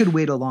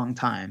wait a long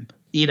time.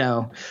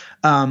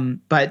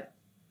 But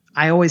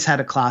I always had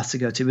a class to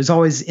go to. It was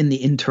always in the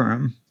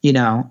interim,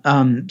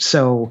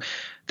 so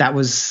there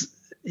was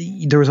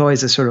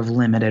always a sort of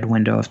limited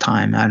window of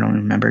time. I don't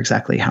remember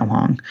exactly how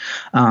long.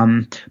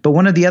 But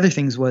one of the other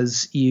things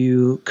was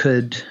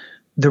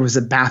there was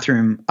a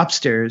bathroom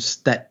upstairs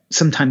that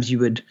sometimes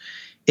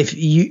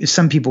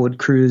some people would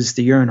cruise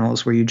the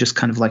urinals where you just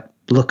kind of like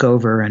look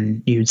over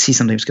and you'd see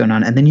something was going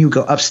on. And then you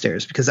go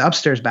upstairs because the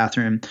upstairs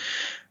bathroom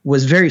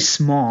was very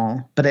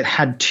small, but it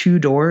had 2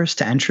 doors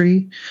to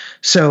entry.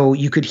 So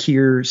you could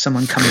hear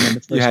someone coming in the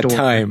first door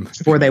time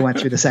before they went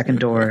through the second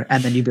door.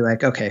 And then you'd be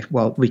like, okay,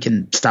 well, we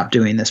can stop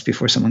doing this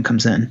before someone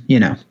comes in,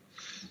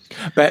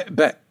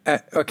 But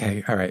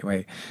okay. All right.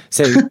 Wait.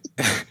 So,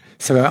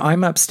 so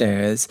I'm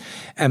upstairs.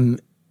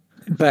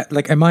 But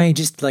like, am I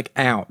just like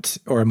out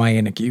or am I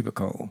in a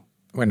cubicle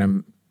when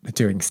I'm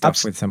doing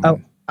stuff with someone?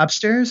 Oh,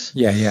 upstairs?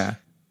 Yeah.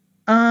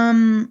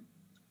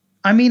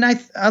 I mean,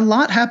 a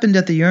lot happened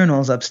at the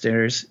urinals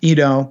upstairs,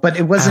 but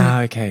it wasn't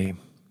okay.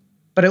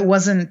 But it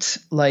wasn't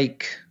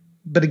like.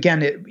 But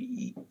again,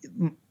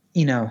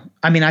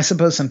 I mean, I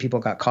suppose some people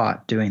got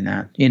caught doing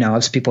that,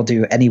 as people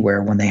do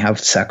anywhere when they have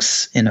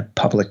sex in a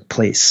public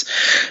place.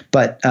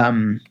 But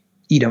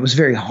it was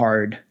very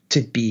hard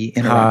to be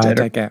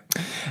interrupted. I get.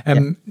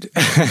 And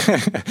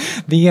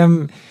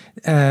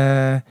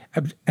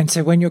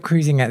so when you're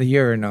cruising at the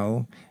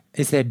urinal,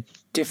 is there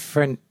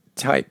different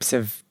types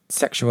of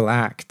sexual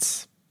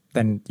acts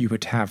than you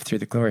would have through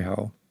the glory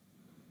hole?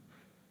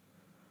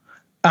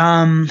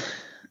 I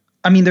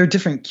mean, there are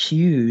different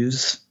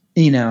cues,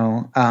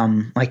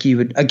 like you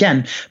would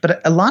again,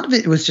 but a lot of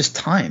it was just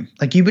time.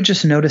 Like you would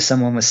just notice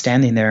someone was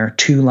standing there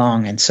too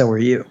long, and so were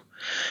you,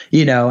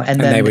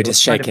 and then they were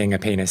just shaking a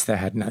penis that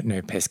had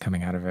no piss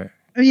coming out of it.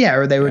 Yeah,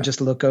 or they would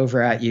just look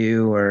over at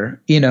you, or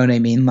you know what I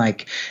mean,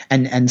 like,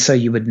 and so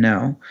you would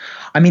know.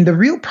 I mean, the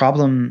real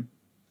problem,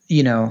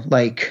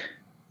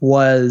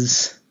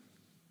 was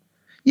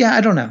Yeah,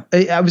 I don't know.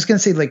 I was going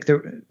to say like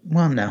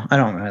well, no, I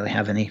don't really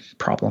have any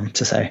problem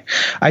to say.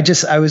 I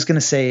was going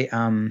to say,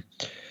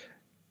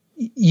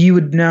 you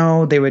would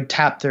know they would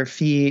tap their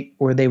feet,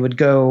 or they would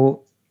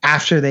go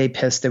after they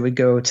pissed, they would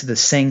go to the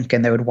sink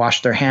and they would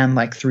wash their hand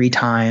like 3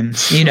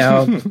 times,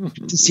 to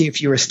see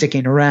if you were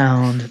sticking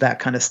around, that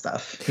kind of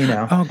stuff,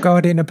 Oh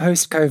God, in a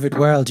post-COVID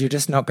world, you're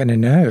just not going to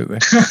know.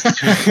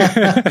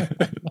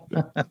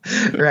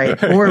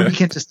 Right. Or we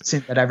can just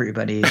assume that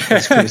everybody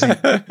is cruising.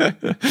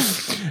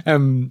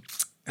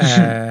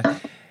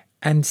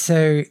 And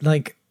so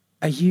like,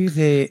 are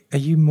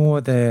you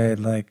more the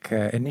like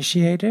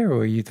initiator, or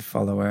are you the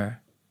follower?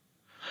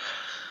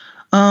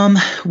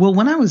 Well,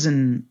 when I was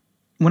in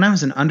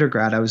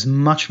undergrad, I was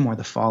much more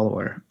the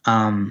follower,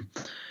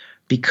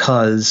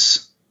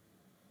 because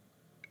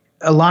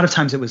a lot of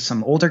times it was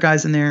some older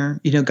guys in there,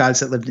 guys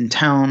that lived in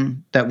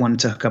town that wanted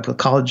to hook up with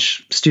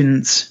college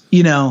students,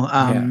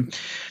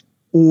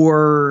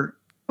 or,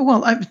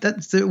 well,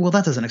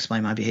 that doesn't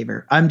explain my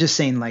behavior. I'm just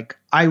saying, like,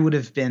 I would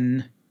have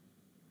been,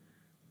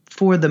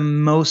 for the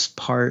most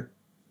part,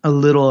 a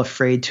little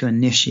afraid to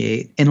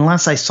initiate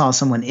unless I saw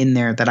someone in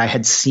there that I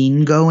had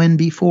seen go in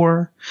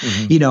before,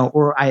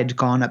 or I had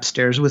gone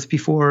upstairs with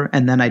before,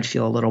 and then I'd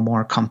feel a little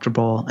more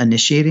comfortable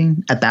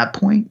initiating at that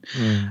point.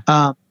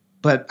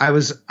 But I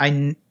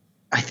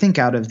think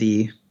out of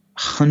the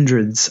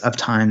hundreds of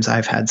times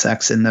I've had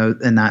sex in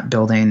that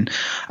building,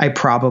 I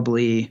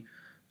probably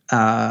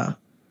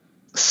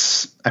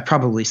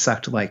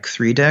sucked like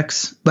 3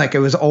 dicks. Like, it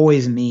was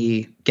always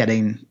me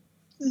getting,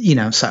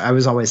 so I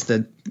was always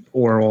the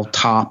oral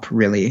top,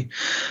 really.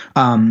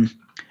 I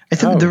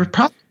think there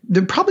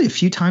were probably a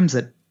few times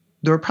that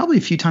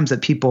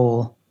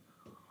people,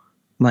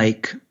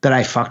 like, that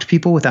I fucked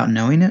people without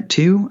knowing it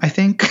too. I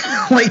think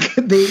like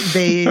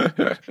they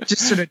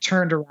just sort of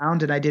turned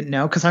around and I didn't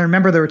know. 'Cause I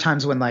remember there were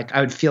times when, like,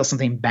 I would feel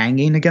something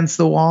banging against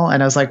the wall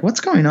and I was like,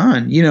 what's going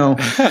on?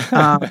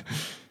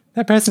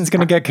 That person's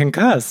going to get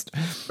concussed.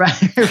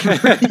 Right,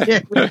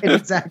 right,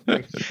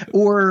 exactly.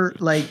 Or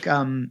like,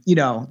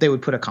 they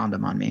would put a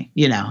condom on me,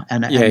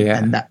 and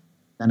that,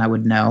 then I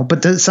would know.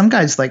 But some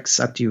guys like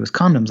sucked you with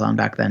condoms on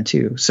back then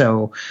too.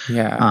 So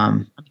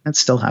that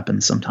still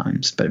happens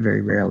sometimes, but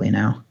very rarely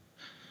now.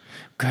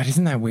 God,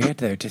 isn't that weird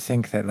though, to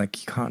think that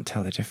like you can't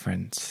tell the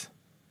difference?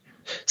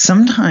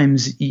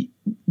 Sometimes,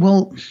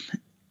 well,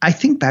 I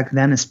think back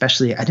then,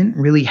 especially, I didn't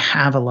really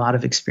have a lot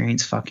of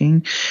experience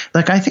fucking.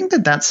 Like, I think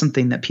that that's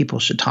something that people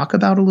should talk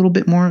about a little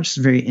bit more. It's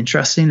very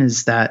interesting,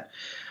 is that,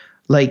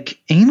 like,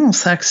 anal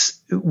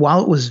sex,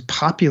 while it was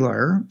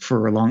popular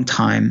for a long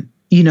time,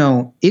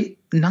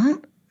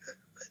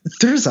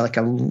 there's like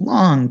a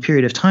long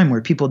period of time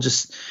where people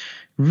just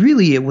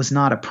really, it was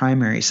not a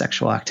primary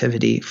sexual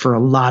activity for a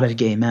lot of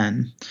gay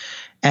men.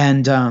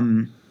 And,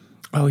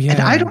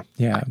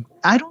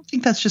 I don't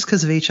think that's just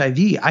because of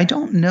HIV. I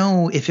don't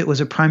know if it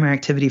was a primary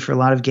activity for a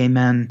lot of gay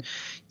men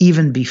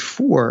even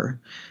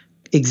before.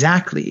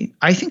 Exactly.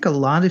 I think a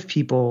lot of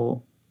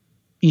people,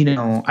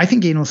 I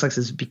think anal sex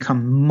has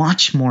become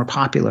much more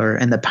popular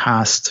in the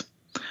past,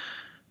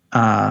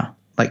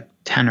 like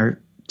 10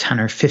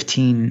 or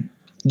 15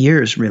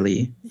 years,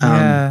 really.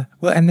 Yeah.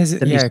 Well, and do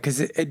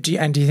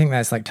you think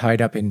that's like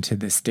tied up into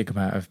the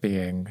stigma of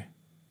being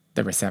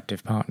the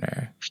receptive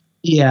partner?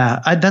 Yeah,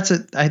 I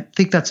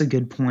think that's a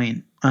good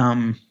point.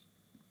 I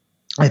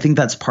think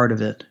that's part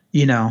of it,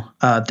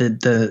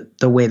 the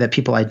way that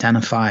people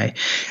identify.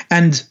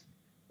 And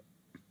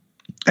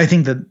I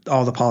think that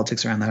all the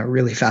politics around that are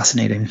really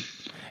fascinating.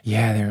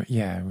 Yeah,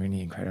 they're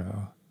really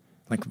incredible.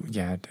 Like,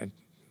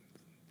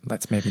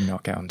 let's maybe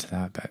not get onto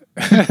that, but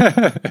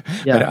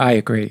but I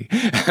agree.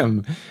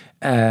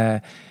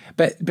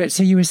 But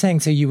so you were saying,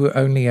 so you were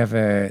only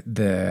ever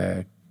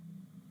the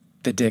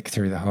dick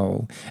through the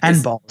hole.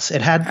 And balls.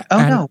 It had,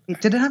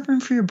 did it have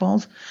room for your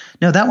balls?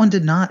 No, that one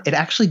did not. It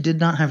actually did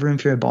not have room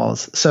for your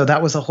balls. So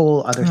that was a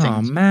whole other thing.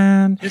 Oh,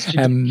 man.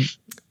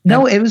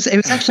 No, it was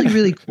actually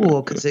really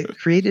cool because it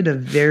created a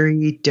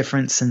very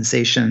different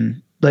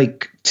sensation.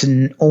 Like,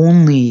 to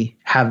only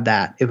have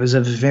that, it was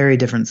a very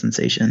different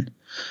sensation.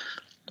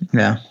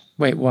 Yeah.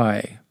 Wait,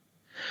 why?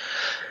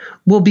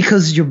 Well,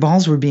 because your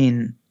balls were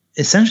being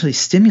essentially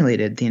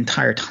stimulated the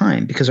entire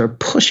time because they're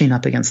pushing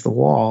up against the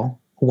wall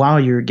while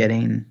you're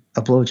getting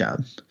a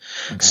blowjob.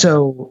 Okay.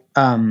 So,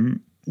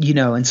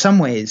 in some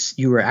ways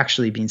you were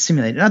actually being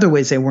stimulated. In other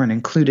ways, they weren't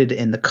included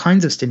in the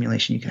kinds of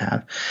stimulation you could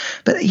have.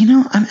 But,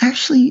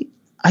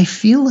 I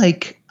feel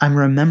like I'm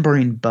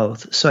remembering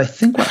both. So I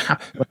think what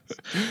happened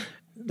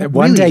was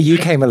one day you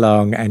came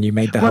along and you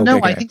made the hole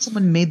bigger. I think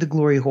someone made the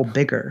glory hole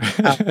bigger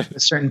at a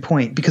certain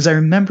point, because I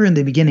remember in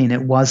the beginning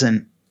it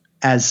wasn't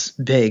as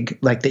big,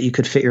 like that you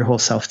could fit your whole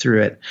self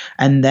through it.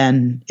 And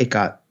then it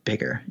got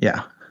bigger.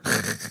 Yeah.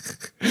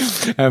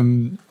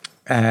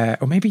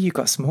 Or maybe you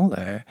got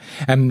smaller.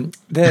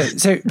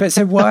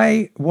 So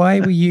why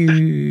were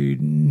you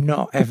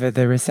not ever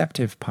the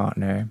receptive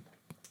partner?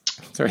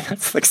 Sorry,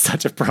 that's like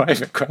such a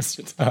private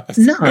question to ask.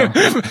 No,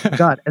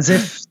 God, as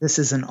if this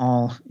isn't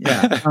all.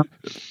 Yeah,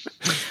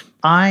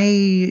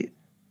 I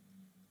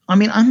I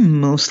mean, I'm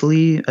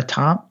mostly a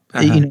top.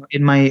 You know,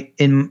 in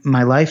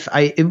my life,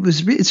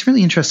 it's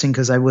really interesting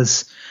because I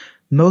was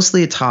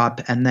mostly a top,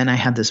 and then I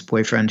had this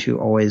boyfriend who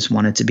always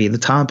wanted to be the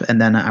top, and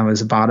then I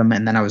was a bottom,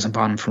 and then I was a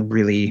bottom for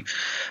really.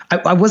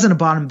 I wasn't a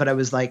bottom, but I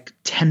was like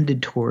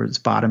tended towards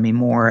bottoming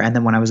more. And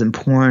then when I was in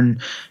porn,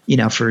 you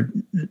know, for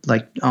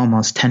like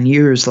almost 10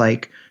 years,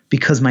 like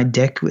because my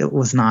dick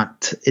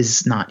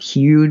is not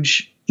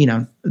huge, you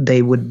know,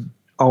 they would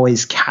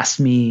always cast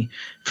me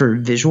for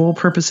visual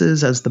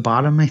purposes as the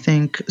bottom, I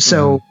think.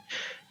 So.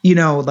 You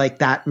know, like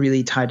that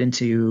really tied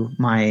into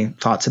my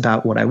thoughts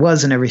about what I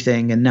was and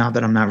everything. And now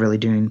that I'm not really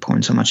doing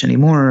porn so much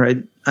anymore,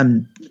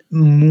 I'm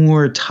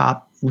more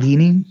top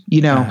leaning, you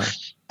know.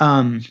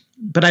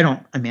 But I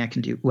mean, I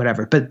can do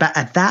whatever. But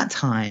at that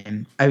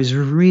time, I was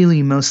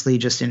really mostly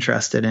just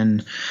interested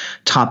in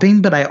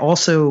topping. But I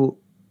also,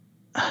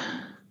 I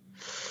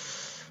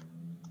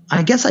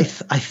guess I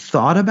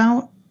thought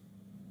about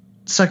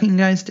sucking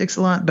guys' dicks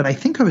a lot, but I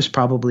think I was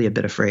probably a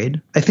bit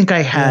afraid. I think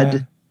I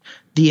had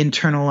the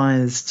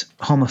internalized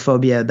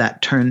homophobia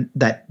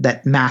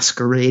that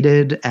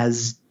masqueraded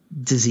as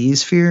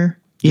disease fear,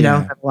 you know,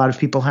 that a lot of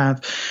people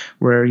have,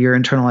 where your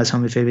internalized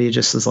homophobia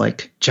just is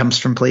like jumps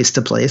from place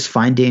to place,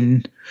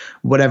 finding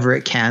whatever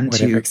it can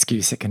whatever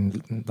excuse it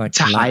can like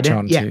to hide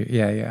it.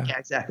 Yeah,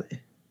 exactly.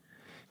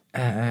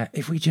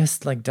 If we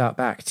just like dart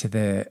back to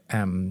the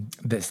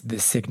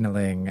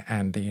signaling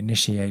and the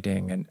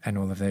initiating and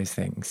all of those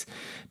things,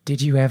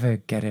 did you ever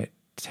get it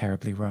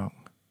terribly wrong?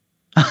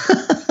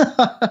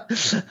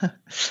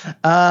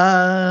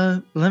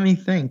 Let me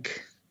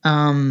think. Did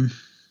I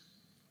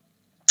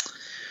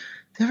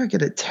ever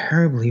get it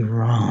terribly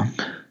wrong?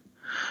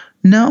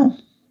 No,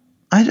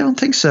 I don't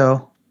think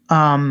so.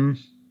 No.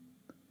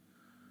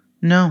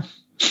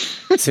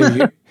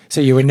 So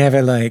you were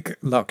never like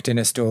locked in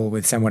a stall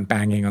with someone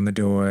banging on the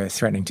door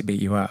threatening to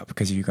beat you up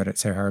because you got it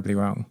so horribly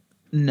wrong?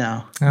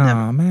 No.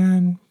 Oh,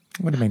 man.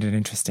 Would have made an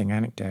interesting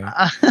anecdote.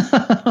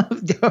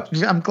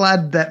 I'm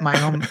glad that my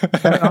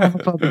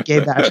homophobic gay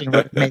bashing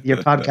would have made your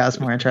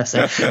podcast more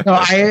interesting.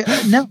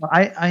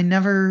 I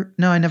never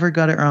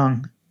got it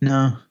wrong.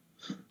 No.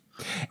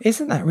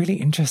 Isn't that really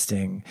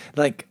interesting?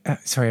 Like,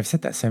 sorry, I've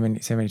said that so many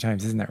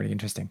times. Isn't that really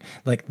interesting?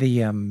 Like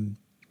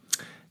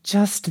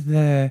just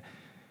the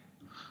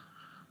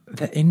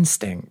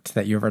instinct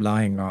that you're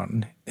relying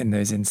on in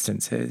those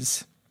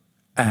instances,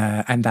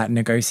 and that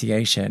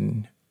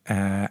negotiation,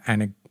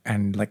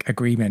 and like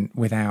agreement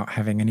without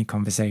having any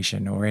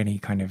conversation or any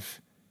kind of,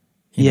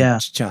 you know,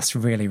 just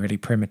really, really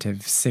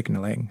primitive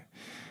signaling.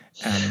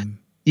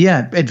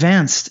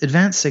 Advanced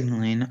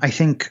signaling. I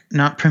think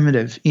not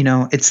primitive. You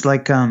know, it's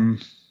like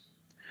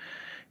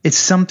it's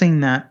something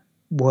that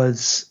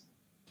was,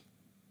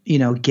 you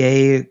know,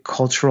 gay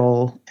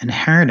cultural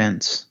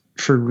inheritance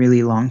for a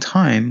really long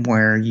time,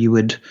 where you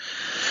would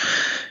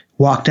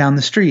walk down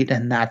the street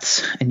and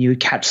you would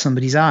catch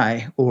somebody's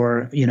eye,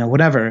 or, you know,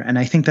 whatever. And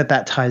I think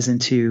that ties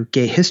into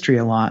gay history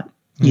a lot.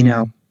 You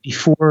know,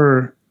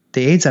 before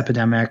the AIDS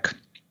epidemic,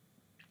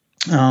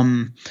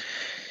 in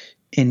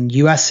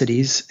US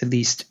cities, at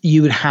least,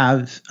 you would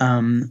have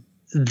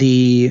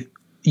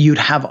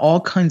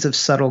all kinds of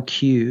subtle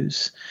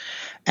cues,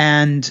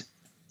 and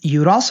you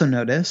would also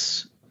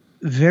notice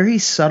very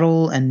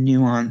subtle and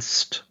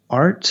nuanced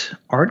art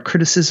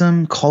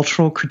criticism,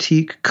 cultural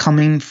critique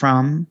coming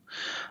from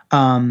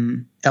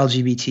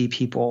LGBT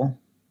people,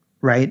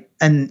 right?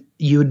 And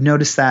you would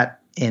notice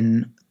that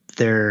in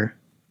their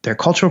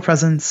cultural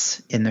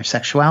presence, in their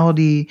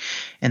sexuality,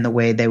 in the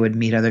way they would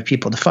meet other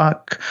people to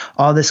fuck,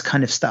 all this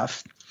kind of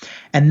stuff.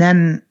 And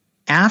then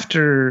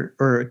after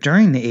or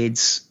during the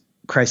AIDS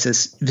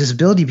crisis,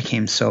 visibility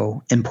became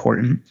so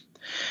important,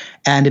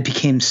 and it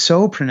became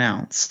so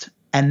pronounced.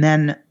 And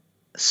then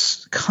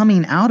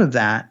coming out of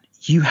that,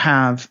 you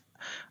have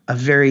a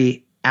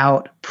very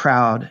out,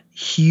 proud,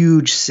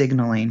 huge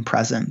signaling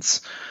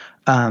presence,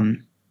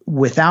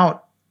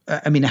 without,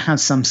 I mean, it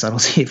has some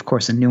subtlety, of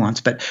course, and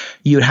nuance, but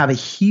you would have a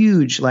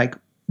huge, like,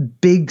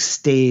 big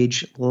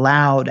stage,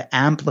 loud,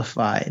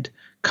 amplified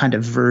kind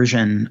of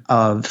version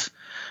of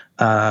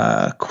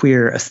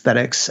queer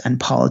aesthetics and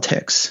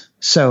politics.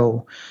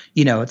 So,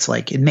 you know, it's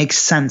like, it makes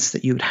sense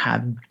that you would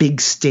have big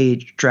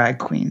stage drag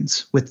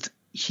queens with,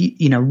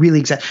 you know,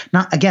 really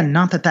not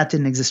that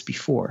didn't exist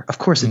before. Of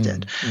course it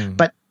did,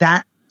 but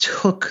that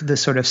took the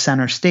sort of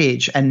center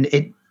stage, and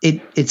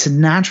it's a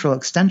natural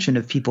extension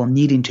of people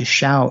needing to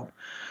shout,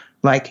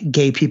 like,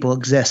 gay people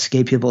exist,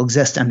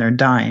 and they're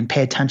dying.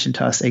 Pay attention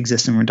to us, they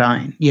exist and we're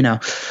dying, you know?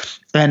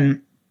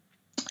 And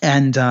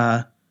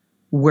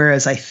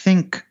whereas I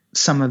think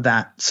some of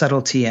that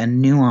subtlety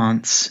and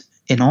nuance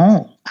in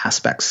all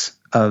aspects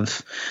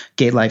of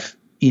gay life,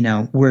 you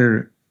know,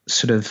 were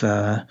sort of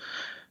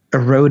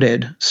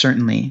eroded,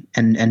 certainly,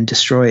 and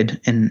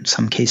destroyed in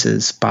some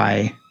cases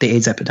by the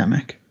AIDS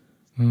epidemic.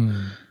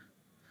 And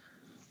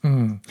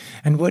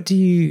what do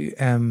you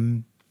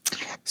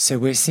so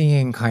we're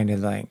seeing kind of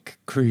like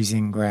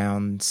cruising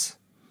grounds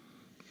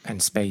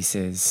and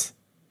spaces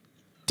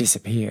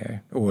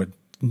disappear, or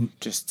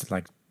just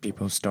like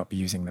people stop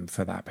using them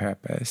for that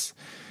purpose,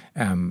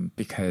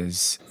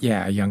 because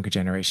a younger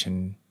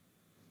generation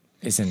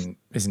isn't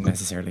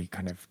necessarily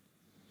kind of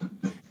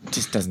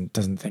just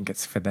doesn't think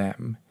it's for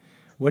them.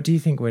 What do you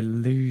think we're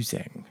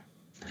losing?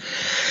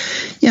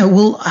 Yeah,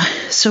 well,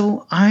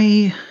 so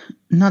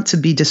not to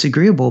be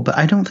disagreeable, but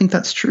I don't think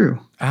that's true.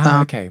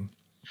 Okay.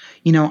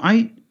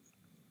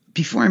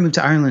 Before I moved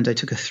to Ireland, I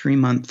took a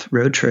 3-month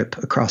road trip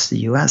across the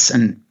US,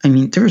 and I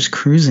mean, there was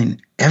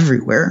cruising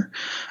everywhere,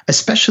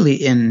 especially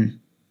in,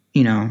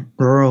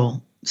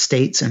 rural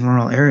states and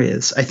rural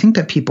areas. I think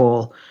that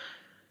people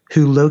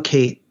who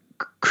locate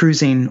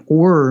cruising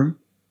or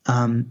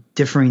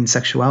differing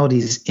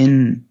sexualities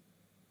in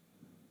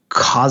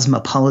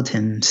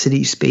cosmopolitan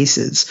city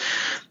spaces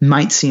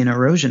might see an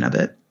erosion of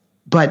it.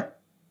 But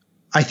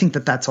I think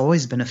that that's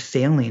always been a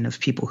failing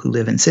of people who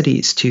live in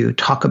cities to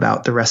talk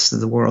about the rest of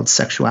the world's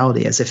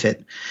sexuality as if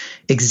it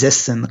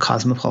exists in the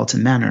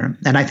cosmopolitan manner.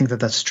 And I think that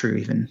that's true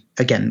even,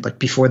 again, like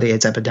before the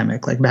AIDS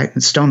epidemic, like back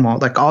in Stonewall,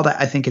 like all that.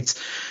 I think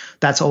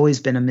that's always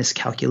been a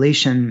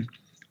miscalculation,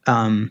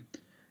 and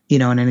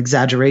an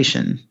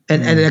exaggeration.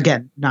 And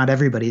again, not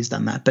everybody's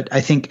done that. But I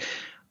think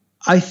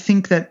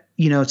that,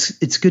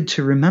 it's good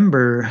to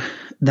remember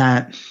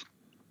that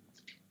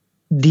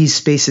these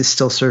spaces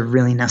still serve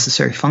really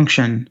necessary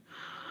function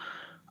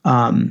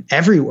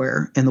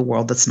everywhere in the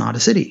world that's not a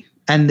city.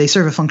 And they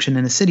serve a function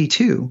in a city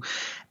too.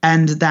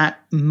 And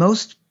that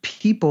most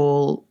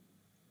people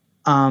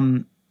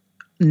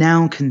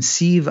now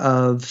conceive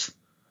of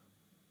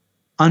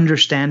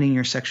understanding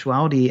your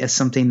sexuality as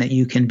something that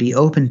you can be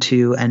open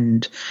to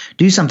and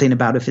do something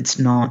about if it's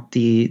not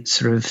the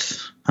sort of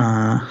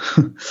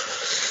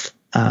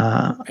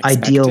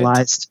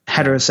idealized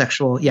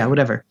heterosexual,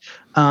 whatever.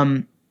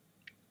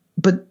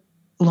 But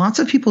lots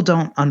of people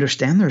don't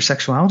understand their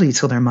sexuality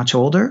until they're much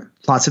older.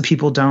 Lots of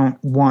people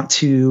don't want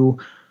to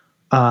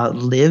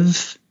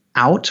live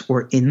out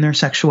or in their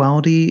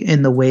sexuality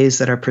in the ways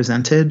that are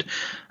presented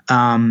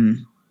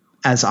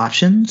as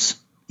options.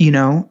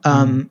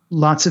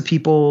 Lots of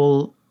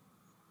people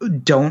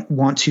don't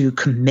want to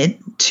commit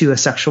to a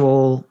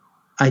sexual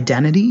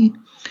identity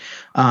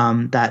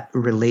that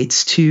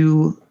relates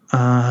to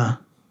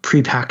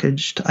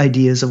prepackaged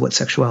ideas of what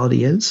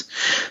sexuality is.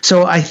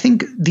 So I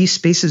think these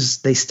spaces,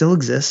 they still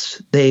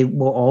exist. They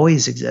will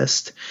always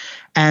exist.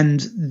 And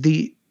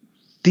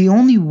the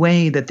only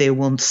way that they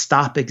will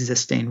stop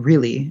existing,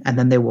 really, and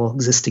then they will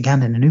exist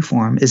again in a new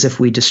form, is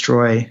if we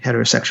destroy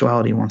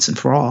heterosexuality once and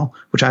for all,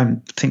 which I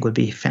think would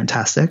be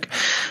fantastic.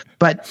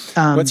 But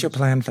what's your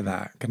plan for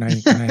that? Can I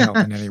help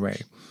in any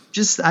way?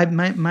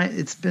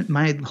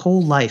 My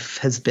whole life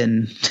has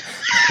been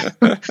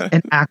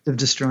an act of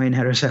destroying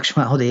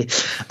heterosexuality.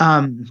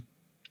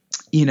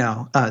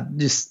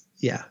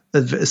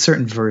 A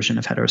certain version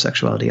of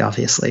heterosexuality,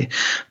 obviously,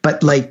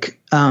 but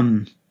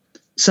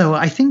so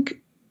I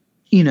think,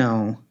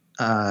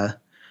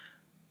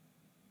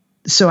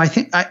 so I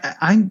think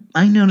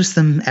I notice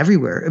them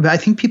everywhere, but I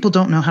think people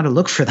don't know how to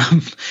look for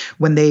them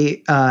when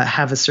they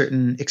have a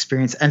certain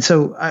experience. And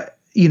so,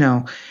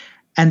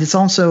 and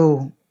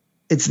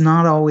it's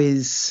not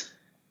always,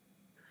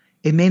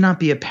 it may not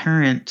be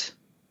apparent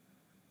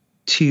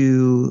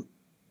to,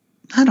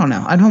 I don't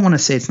know. I don't want to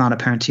say it's not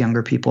apparent to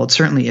younger people. It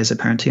certainly is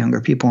apparent to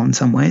younger people in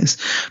some ways,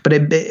 but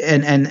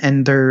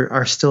and there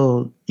are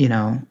still,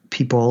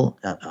 people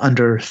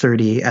under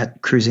 30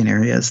 at cruising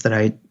areas that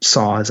I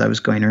saw as I was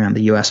going around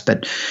the US,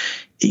 but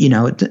they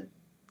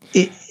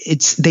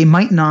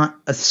might not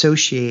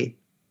associate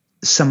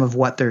some of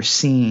what they're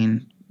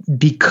seeing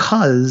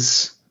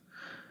because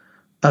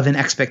of an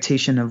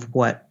expectation of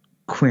what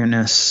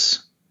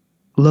queerness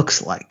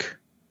looks like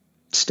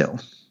still,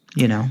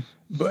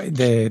 But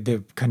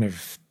the kind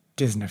of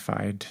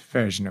Disneyfied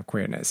version of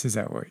queerness, is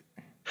that what?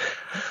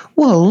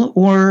 Well,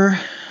 or,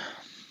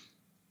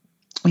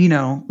 we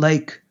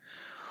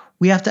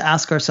have to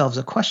ask ourselves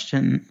a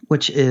question,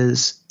 which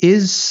is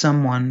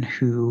someone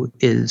who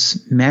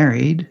is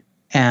married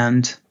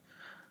and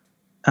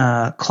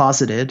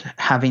closeted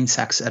having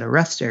sex at a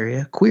rest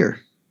area queer?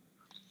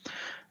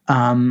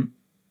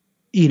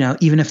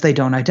 Even if they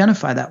don't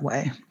identify that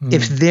way.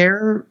 If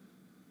they're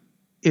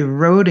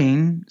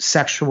eroding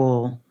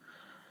sexual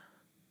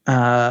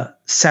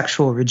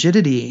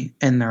rigidity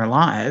in their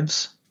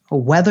lives,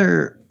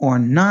 whether or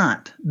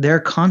not they're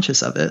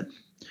conscious of it,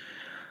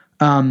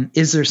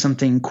 is there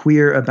something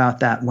queer about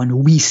that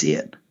when we see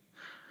it?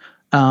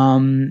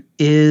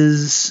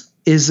 Is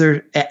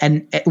there,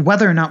 and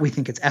whether or not we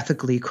think it's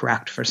ethically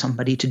correct for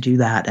somebody to do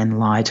that and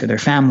lie to their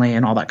family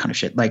and all that kind of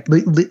shit,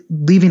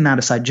 leaving that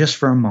aside just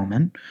for a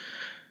moment.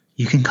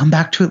 You can come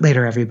back to it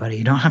later, everybody.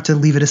 You don't have to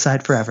leave it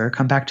aside forever.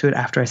 Come back to it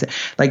after I say,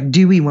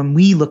 do we, when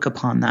we look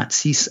upon that,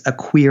 see a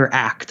queer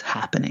act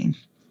happening?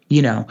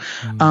 Do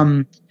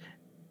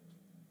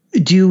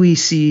we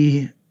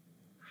see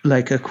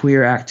a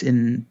queer act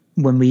when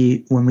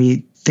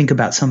we think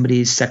about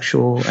somebody's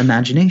sexual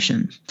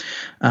imagination?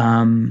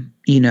 The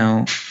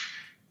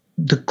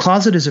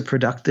closet is a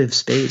productive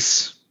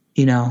space.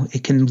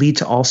 It can lead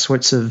to all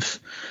sorts of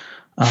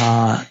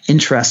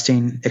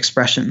interesting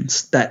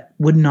expressions that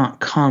would not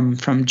come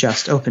from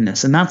just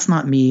openness. And that's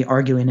not me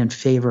arguing in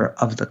favor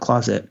of the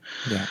closet,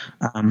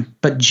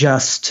 but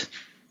just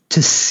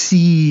to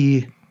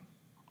see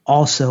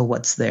also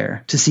what's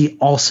there, to see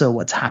also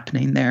what's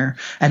happening there,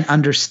 and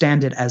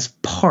understand it as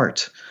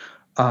part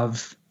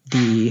of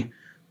the,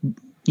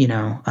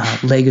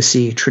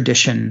 legacy,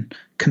 tradition,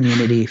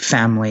 community,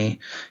 family,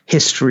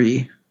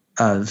 history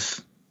of,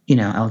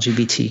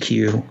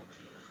 LGBTQ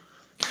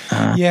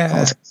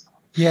politics.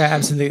 Yeah,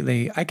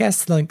 absolutely. I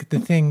guess like the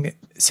thing,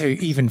 so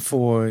even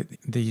for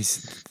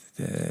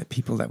the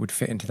people that would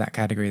fit into that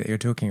category that you're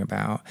talking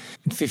about,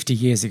 50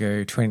 years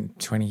ago,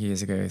 20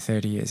 years ago,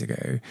 30 years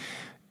ago,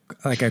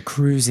 like a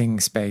cruising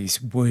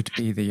space would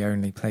be the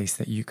only place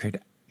that you could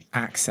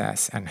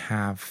access and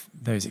have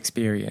those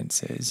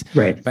experiences.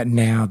 Right. But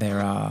now there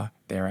are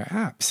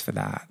apps for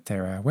that.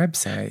 There are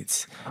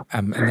websites,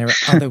 and there are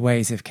other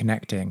ways of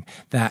connecting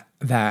that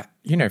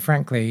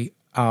frankly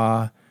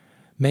are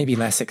maybe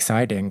less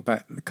exciting,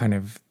 but kind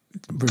of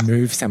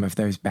remove some of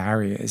those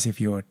barriers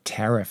if you're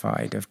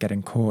terrified of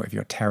getting caught, if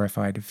you're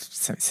terrified of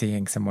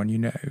seeing someone you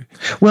know.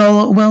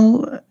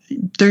 Well,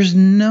 there's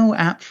no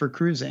app for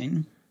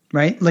cruising,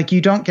 right? Like you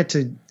don't get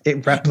to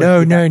replicate no,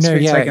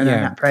 like an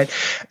app, right?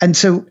 And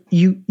so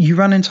you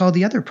run into all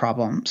the other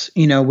problems,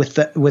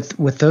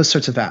 with those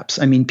sorts of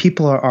apps. I mean,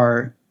 people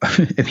are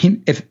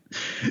if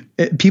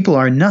people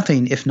are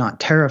nothing if not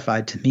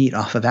terrified to meet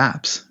off of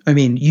apps. I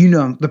mean,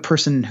 the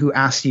person who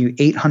asks you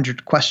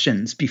 800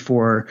 questions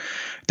before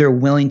they're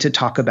willing to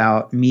talk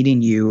about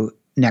meeting you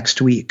next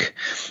week.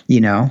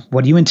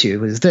 What are you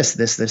into? Is this,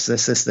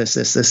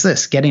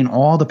 getting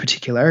all the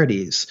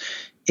particularities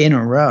in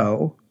a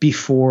row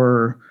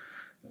before,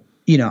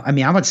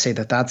 I would say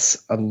that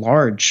that's a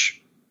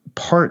large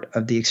part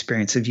of the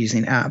experience of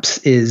using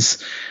apps,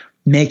 is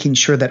making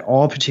sure that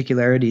all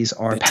particularities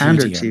are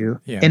pandered to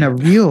in a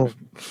real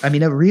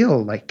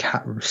like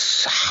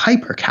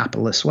hyper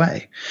capitalist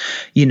way.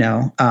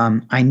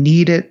 I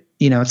need it.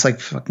 It's like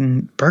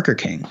fucking Burger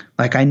King.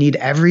 Like I need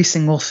every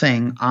single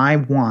thing I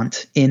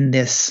want in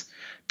this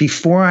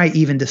before I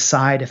even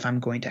decide if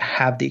I'm going to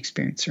have the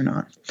experience or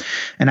not.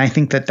 And I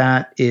think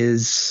that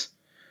is,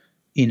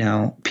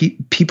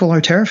 people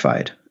are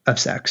terrified of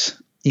sex,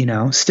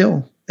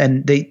 still.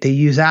 And they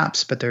use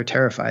apps, but they're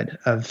terrified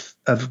of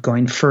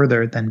going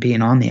further than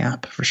being on the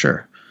app, for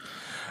sure.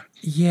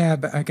 Yeah,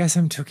 but I guess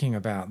I'm talking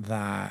about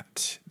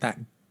that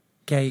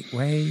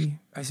gateway,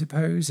 I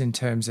suppose, in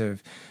terms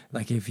of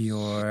like if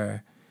you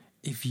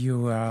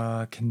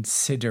are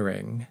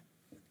considering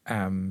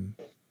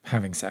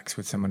having sex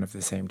with someone of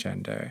the same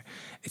gender,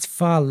 it's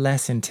far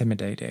less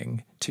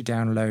intimidating to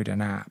download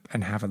an app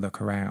and have a look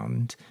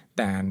around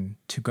than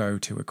to go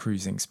to a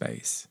cruising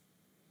space.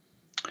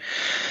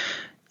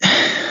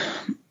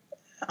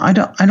 I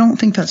don't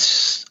think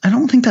that's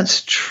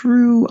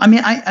true. I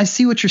mean, I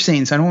see what you're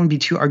saying, so I don't want to be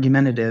too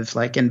argumentative,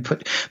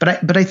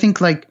 but I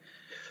think like,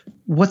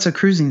 what's a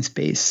cruising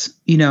space?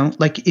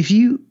 Like if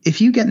you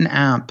get an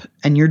app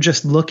and you're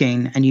just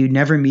looking and you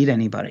never meet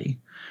anybody,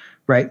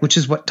 right? Which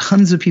is what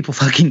tons of people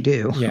fucking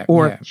do.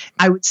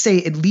 I would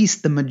say at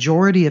least the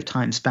majority of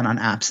time spent on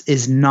apps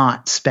is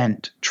not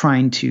spent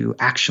trying to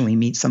actually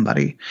meet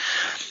somebody.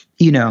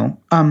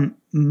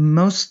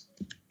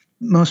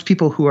 Most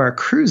people who are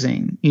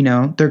cruising,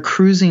 they're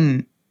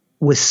cruising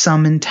with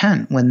some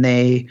intent when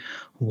they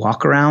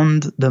walk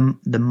around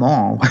the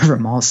mall, wherever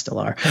malls still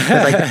are,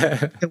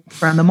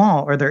 around the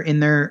mall, or they're in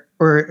their,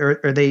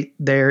 or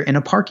they're in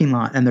a parking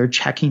lot and they're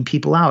checking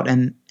people out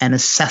and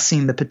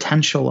assessing the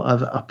potential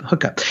of a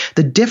hookup.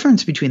 The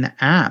difference between the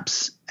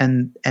apps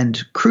and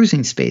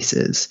cruising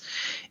spaces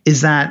is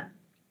that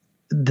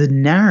the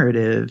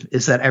narrative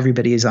is that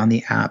everybody is on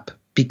the app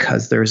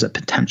because there's a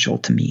potential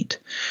to meet.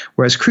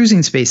 Whereas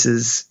cruising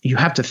spaces, you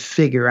have to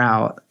figure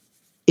out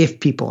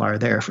if people are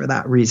there for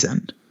that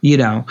reason,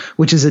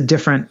 which is a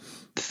different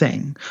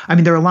thing. I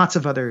mean, there are lots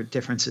of other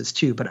differences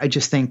too, but I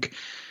think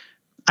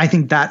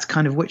that's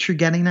kind of what you're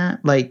getting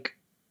at. Like,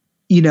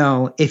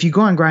 if you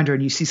go on Grindr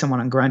and you see someone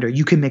on Grindr,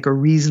 you can make a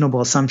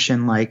reasonable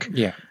assumption like,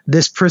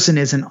 this person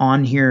isn't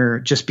on here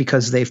just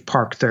because they've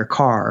parked their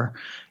car,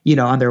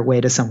 on their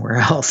way to somewhere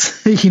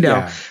else,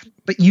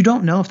 But you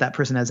don't know if that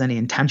person has any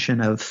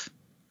intention of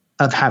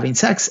having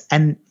sex,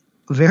 and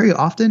very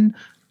often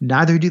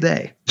neither do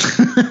they.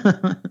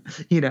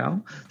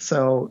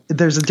 So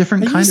there's a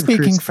different kind of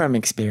speaking from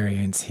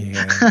experience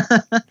here.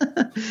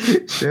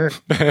 Sure.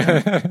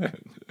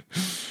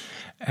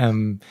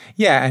 And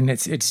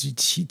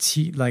it's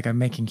like I'm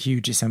making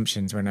huge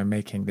assumptions when I'm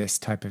making this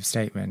type of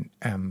statement.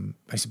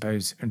 I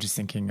suppose I'm just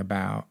thinking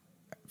about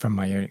from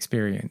my own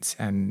experience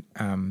and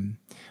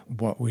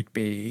what would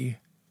be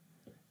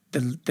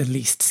the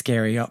least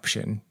scary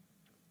option.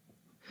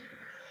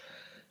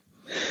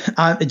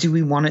 Do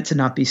we want it to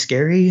not be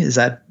scary? Is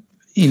that,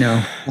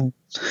 I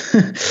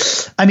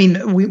mean,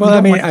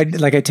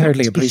 I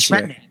totally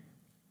appreciate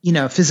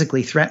it.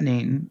 Physically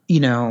threatening,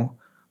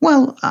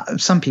 well,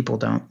 some people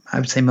don't. I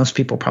would say most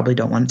people probably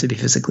don't want it to be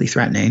physically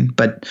threatening,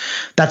 but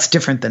that's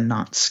different than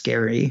not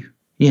scary,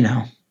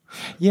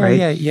 Yeah,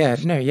 right? yeah.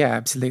 No, yeah,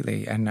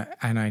 absolutely. And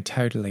I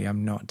totally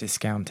am not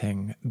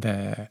discounting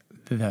the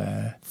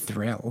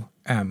thrill,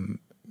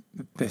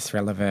 the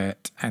thrill of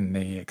it, and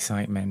the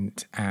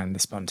excitement and the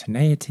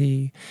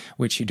spontaneity,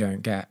 which you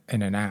don't get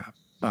in an app.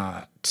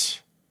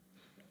 But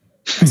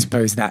I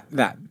suppose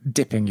that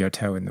dipping your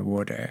toe in the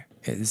water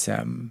is,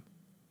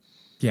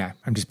 yeah,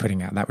 I'm just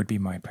putting out that would be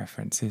my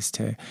preference, is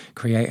to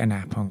create an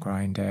app on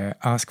Grindr,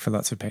 ask for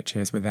lots of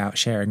pictures without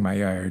sharing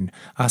my own,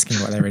 asking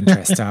what their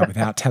interests are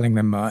without telling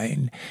them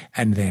mine,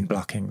 and then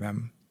blocking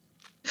them.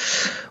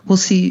 Well,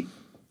 see,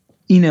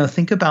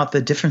 think about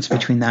the difference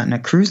between that and a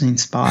cruising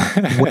spot.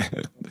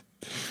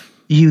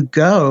 You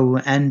go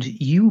and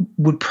you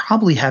would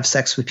probably have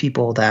sex with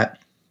people that,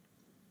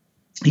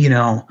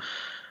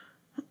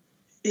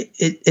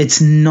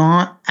 it's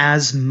not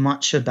as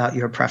much about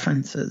your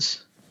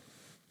preferences.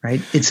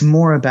 Right? It's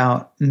more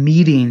about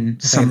meeting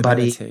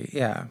somebody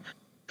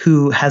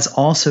who has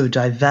also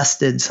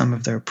divested some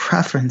of their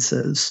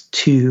preferences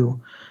to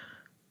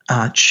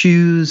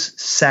choose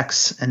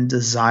sex and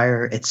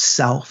desire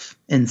itself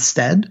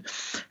instead,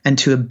 and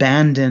to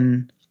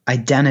abandon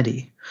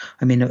identity.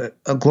 I mean,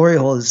 a glory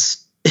hole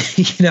is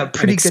pretty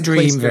an extreme good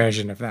place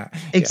version of that.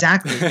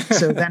 Exactly. Yeah.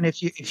 So then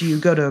if you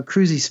go to a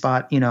cruisy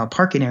spot, a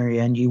parking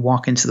area, and you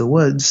walk into the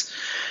woods,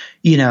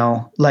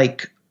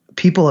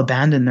 people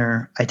abandon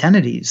their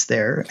identities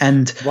there,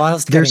 and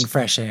whilst getting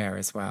fresh air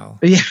as well.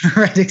 Yeah,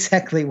 right.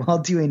 Exactly. While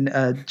doing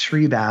a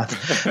tree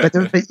bath,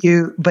 but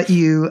you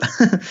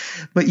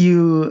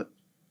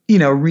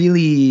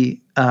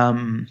really,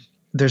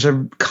 there's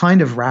a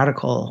kind of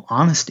radical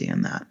honesty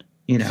in that.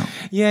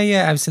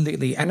 Yeah,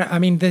 absolutely. And I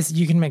mean,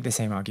 you can make the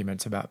same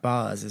argument about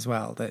bars as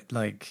well, that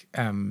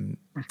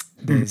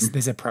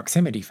there's a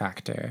proximity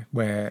factor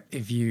where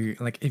if you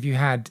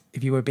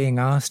were being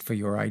asked for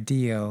your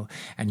ideal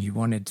and you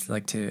wanted to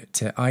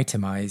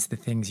itemize the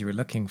things you were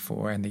looking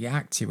for and the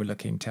acts you were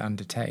looking to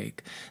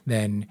undertake,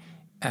 then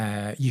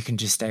you can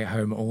just stay at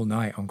home all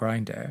night on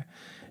Grindr,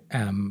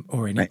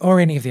 or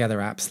any of the other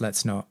apps.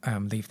 Let's not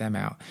leave them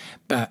out.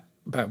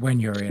 But when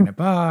you're in a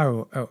bar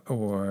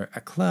or a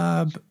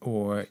club,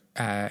 or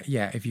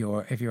if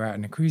you're out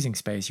in a cruising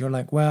space, you're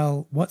like,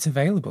 well, what's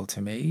available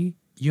to me,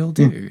 you'll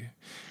do.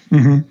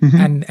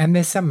 Mm-hmm. And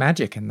there's some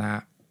magic in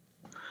that,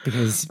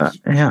 because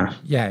you're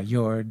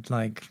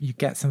you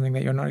get something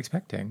that you're not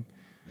expecting.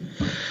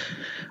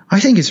 I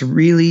think it's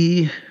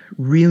really,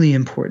 really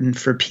important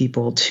for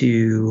people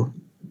to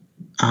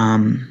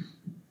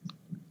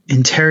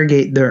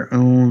interrogate their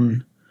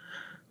own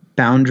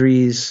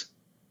boundaries,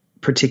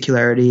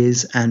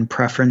 particularities, and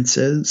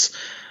preferences,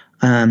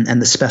 and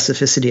the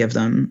specificity of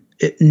them.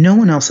 No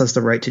one else has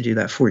the right to do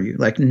that for you.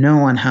 Like, no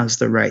one has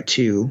the right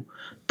to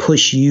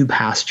push you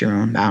past your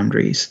own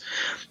boundaries.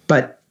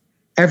 But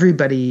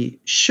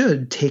everybody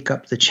should take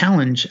up the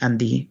challenge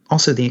and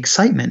also the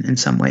excitement in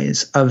some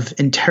ways of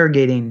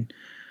interrogating,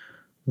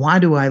 why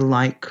do I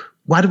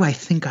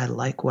think I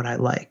like what I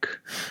like?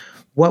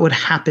 What would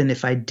happen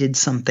if I did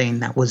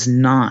something that was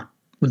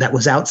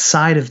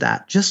outside of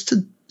that, just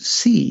to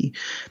see,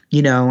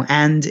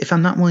 and if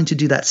I'm not willing to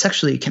do that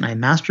sexually, can I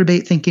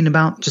masturbate thinking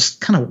about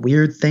just kind of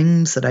weird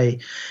things that I,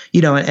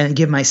 and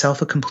give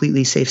myself a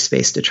completely safe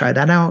space to try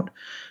that out?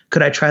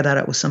 Could I try that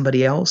out with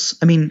somebody else?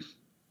 I mean,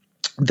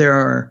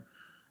 there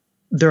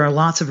are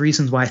lots of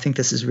reasons why I think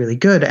this is really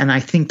good. And I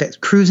think that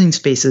cruising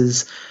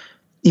spaces,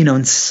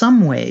 in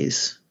some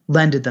ways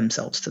lended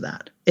themselves to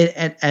that,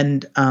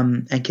 and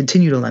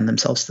continue to lend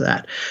themselves to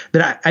that.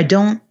 But I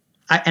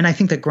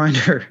think that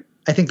Grindr,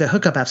 I think the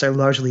hookup apps are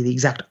largely the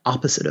exact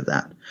opposite of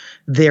that.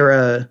 They're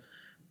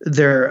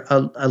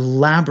a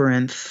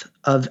labyrinth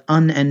of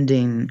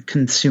unending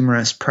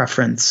consumerist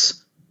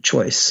preference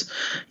choice,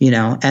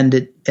 and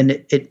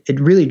it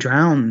really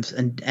drowns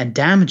and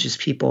damages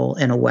people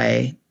in a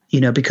way,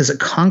 because it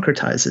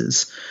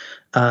concretizes.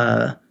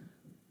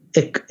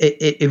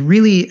 It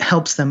really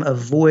helps them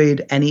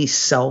avoid any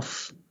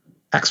self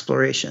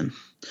exploration.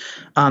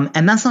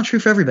 And that's not true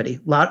for everybody.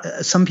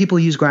 Some people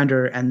use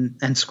Grindr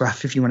and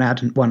Scruff, if you want to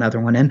add one other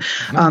one in,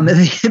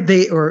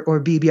 or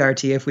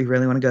BBRT if we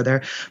really want to go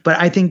there. But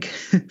I think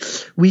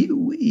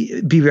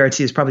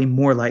BBRT is probably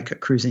more like a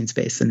cruising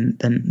space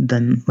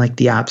than like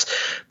the apps.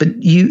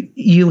 But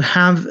you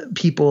have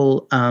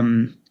people.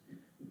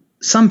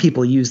 Some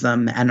people use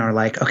them and are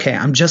like, okay,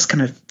 I'm just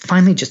going to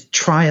finally just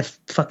try a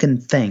fucking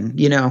thing,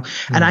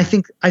 And I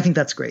think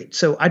that's great.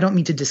 So I don't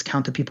mean to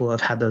discount the people who have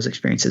had those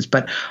experiences,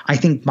 but I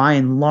think by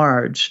and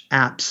large,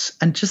 apps,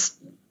 and just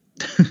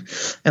in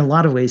a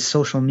lot of ways,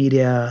 social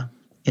media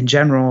in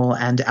general,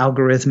 and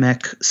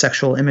algorithmic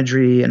sexual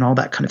imagery and all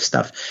that kind of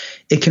stuff,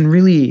 it can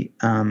really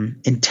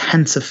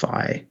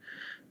intensify,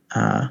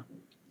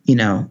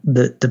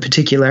 the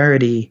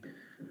particularity,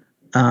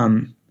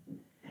 and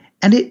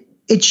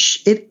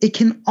it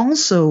can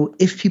also,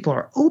 if people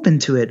are open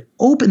to it,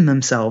 open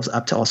themselves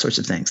up to all sorts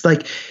of things.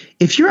 Like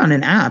if you're on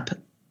an app,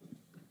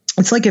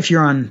 it's like if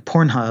you're on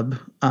Pornhub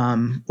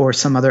or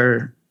some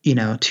other,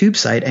 tube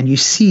site, and you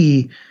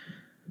see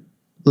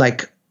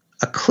like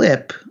a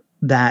clip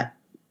that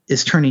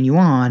is turning you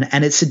on,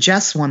 and it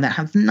suggests one that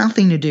has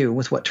nothing to do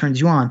with what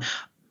turns you on,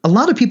 a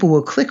lot of people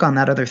will click on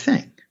that other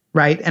thing.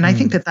 Right. And I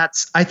think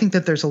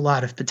that there's a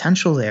lot of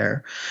potential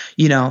there,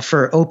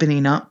 for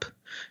opening up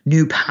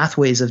new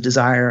pathways of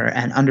desire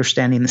and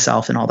understanding the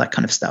self and all that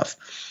kind of stuff.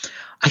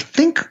 I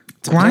think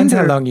depends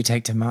how long you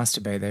take to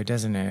masturbate, though,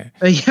 doesn't it?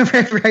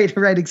 Yeah,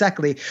 right,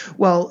 exactly.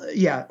 Well,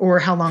 yeah, or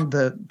how long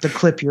the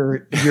clip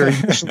you're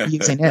usually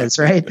using is,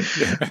 right?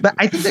 Yeah. But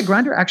I think that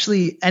Grindr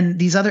actually, and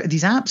these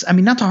apps, I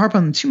mean, not to harp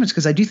on them too much,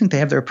 because I do think they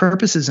have their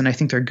purposes and I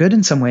think they're good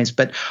in some ways,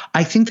 but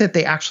I think that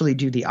they actually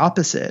do the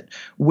opposite,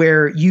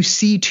 where you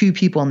see two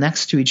people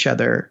next to each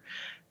other,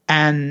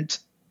 and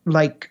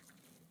like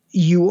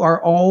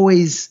you're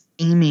always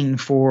aiming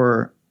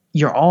for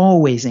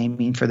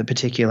the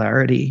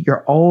particularity.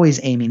 You're always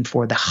aiming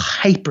for the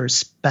hyper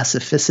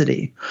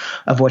specificity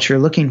of what you're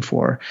looking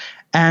for.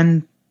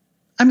 And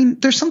I mean,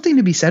 there's something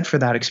to be said for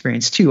that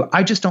experience too.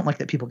 I just don't like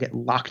that people get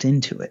locked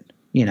into it,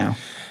 Yeah.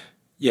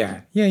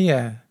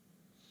 Yeah.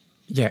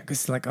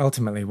 Because like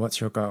ultimately, what's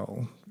your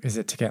goal? Is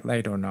it to get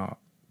laid or not?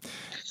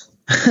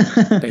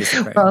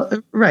 Basically. Well,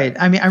 right.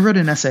 I mean, I wrote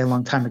an essay a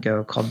long time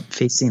ago called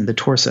Facing the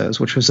Torsos,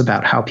 which was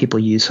about how people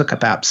use hookup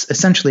apps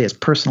essentially as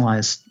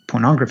personalized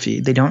pornography.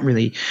 They don't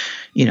really,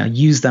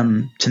 use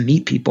them to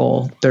meet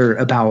people. They're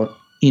about,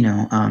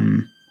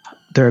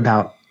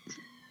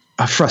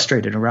 a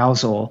frustrated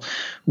arousal,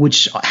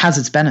 which has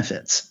its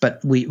benefits,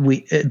 but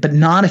but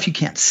not if you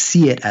can't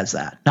see it as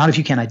that, not if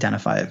you can't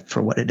identify it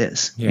for what it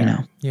is.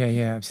 Yeah,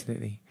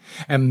 absolutely.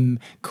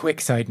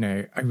 Quick side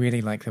note, I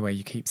really like the way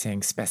you keep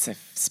saying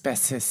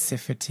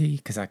specificity,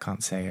 because I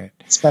can't say it.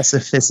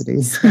 Specificity.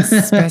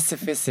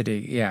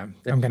 Specificity, yeah.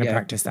 I'm going to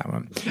practice that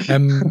one.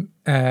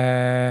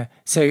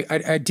 So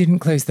I didn't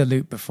close the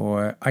loop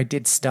before. I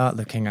did start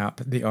looking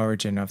up the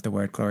origin of the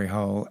word glory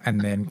hole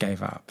and then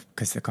gave up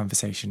because the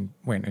conversation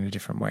went in a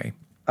different way.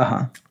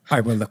 Uh-huh.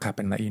 I will look up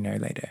and let you know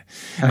later.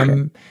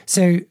 Okay.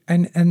 So,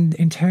 and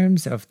in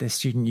terms of the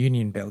student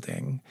union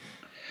building,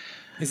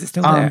 is it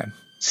still there?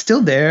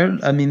 Still there.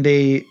 I mean,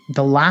 the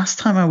last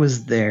time I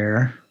was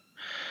there,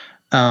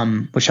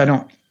 which I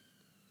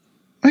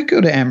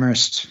go to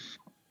Amherst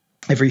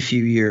every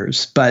few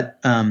years, but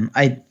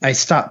I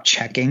stopped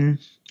checking,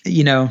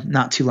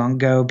 not too long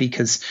ago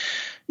because,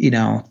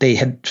 they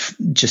had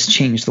just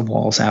changed the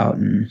walls out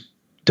and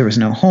there was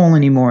no hole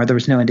anymore. There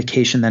was no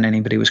indication that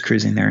anybody was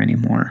cruising there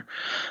anymore.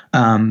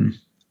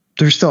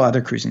 There's still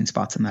other cruising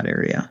spots in that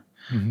area,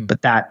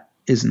 but that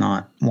is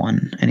not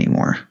one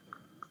anymore.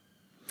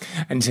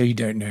 And so you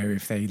don't know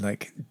if they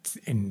like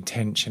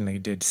intentionally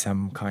did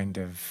some kind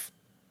of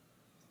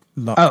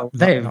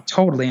they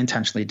totally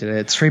intentionally did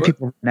it. Straight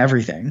people and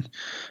everything,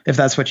 if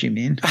that's what you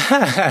mean.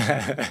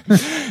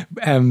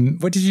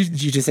 What did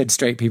you just said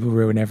straight people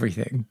ruin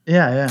everything?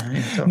 Yeah,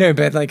 totally. No,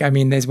 but like, I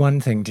mean, there's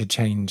one thing to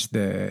change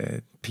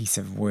the piece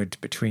of wood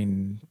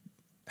between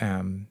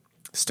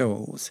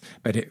stalls,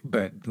 but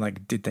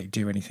like, did they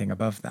do anything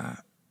above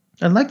that?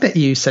 I like that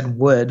you said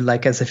wood,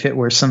 like as if it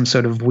were some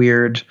sort of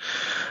weird,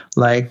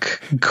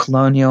 like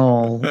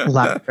colonial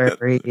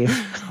library.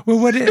 Well,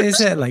 what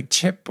is it, like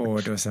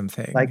chipboard or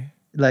something? Like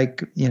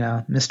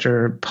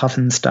Mr.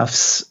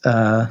 Pufnstuff's.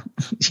 I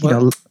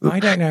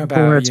don't know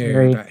about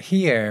you, but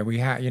here we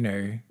have,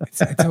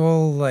 it's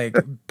all like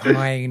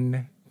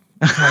pine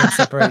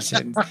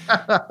separations,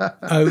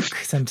 oak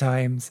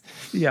sometimes.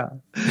 Yeah.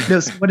 No,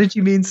 so what did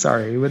you mean?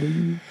 Sorry. What did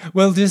you?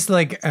 Well, just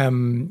like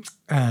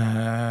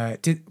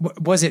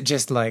was it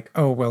just like,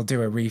 oh, we'll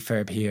do a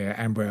refurb here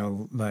and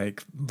we'll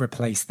like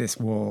replace this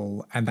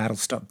wall and that'll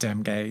stop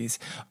dumb gays,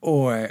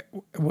 or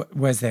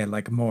was there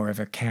like more of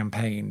a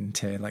campaign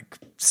to like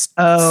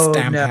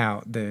stamp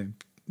out the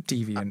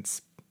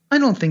deviance? I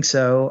don't think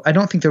so. I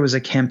don't think there was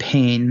a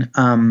campaign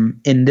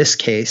in this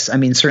case. I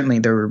mean, certainly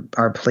there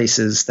are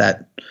places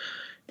that,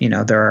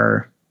 there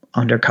are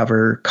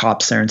undercover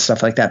cops there and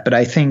stuff like that. But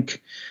I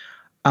think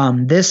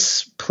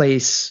this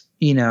place,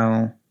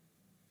 I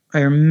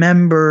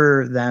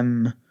remember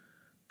them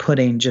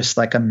putting just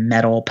like a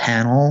metal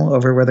panel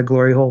over where the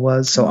glory hole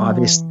was. So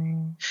obviously,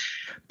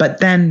 but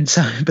then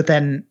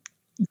someone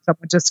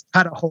just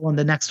cut a hole in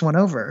the next one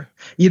over,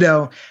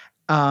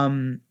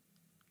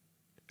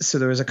 so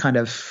there was a kind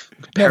of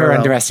never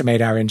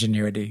underestimate our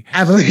ingenuity.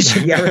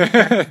 Evolution,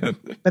 yeah.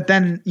 But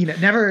then,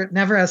 never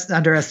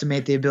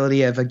underestimate the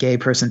ability of a gay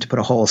person to put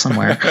a hole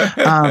somewhere.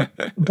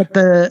 But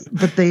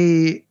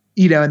they,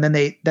 and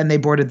then they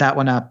boarded that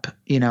one up,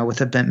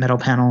 with a bent metal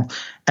panel,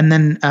 and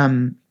then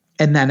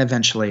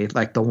eventually,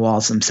 like the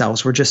walls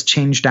themselves were just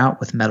changed out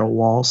with metal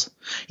walls,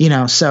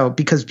 So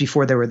because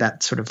before they were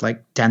that sort of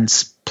like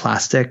dense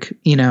plastic,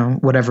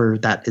 whatever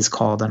that is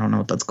called, I don't know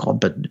what that's called,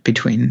 but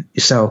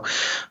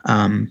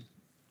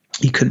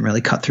you couldn't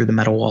really cut through the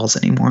metal walls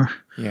anymore.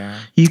 Yeah.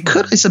 You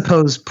could, I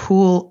suppose,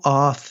 pull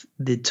off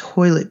the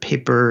toilet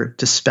paper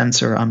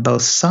dispenser on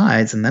both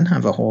sides and then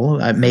have a hole.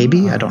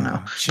 Maybe, I don't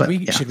know. Should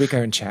we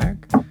go and check?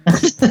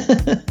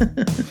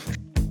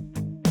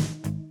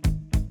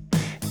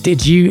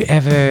 Did you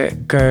ever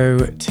go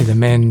to the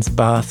men's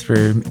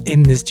bathroom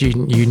in the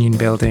Student Union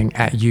building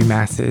at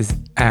UMass's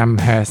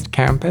Amherst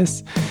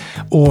campus?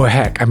 Or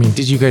heck,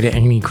 did you go to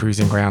any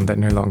cruising ground that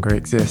no longer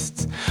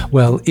exists?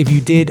 Well, if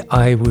you did,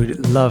 I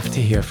would love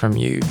to hear from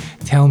you.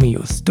 Tell me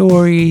your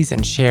stories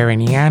and share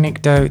any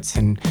anecdotes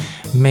and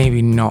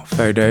maybe not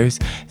photos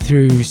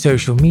through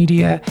social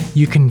media.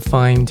 You can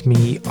find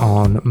me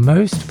on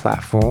most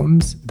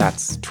platforms,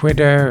 that's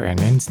Twitter and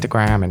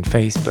Instagram and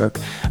Facebook,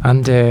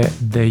 under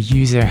the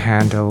user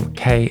handle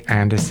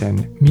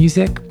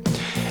KAndersonMusic.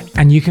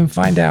 And you can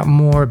find out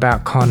more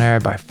about Connor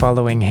by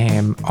following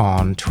him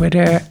on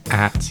Twitter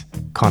at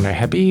Connor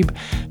Habib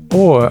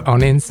or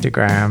on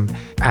Instagram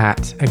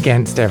at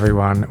Against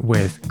Everyone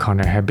with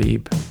Connor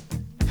Habib.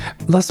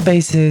 Lost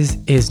Spaces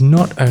is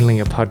not only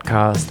a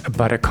podcast,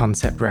 but a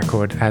concept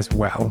record as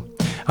well.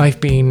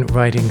 I've been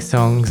writing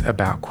songs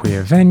about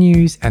queer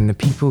venues and the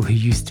people who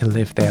used to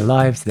live their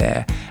lives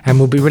there, and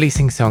will be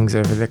releasing songs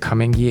over the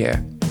coming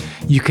year.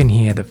 You can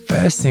hear the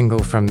first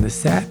single from the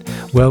set,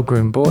 Well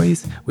Grown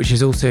Boys, which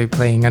is also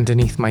playing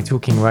underneath my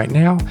talking right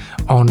now,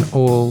 on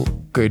all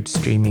good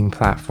streaming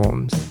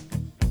platforms.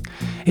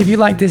 If you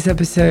liked this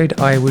episode,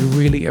 I would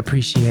really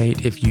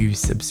appreciate if you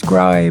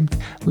subscribed,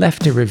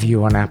 left a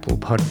review on Apple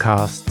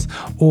Podcasts,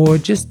 or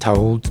just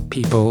told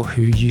people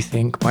who you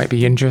think might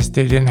be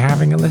interested in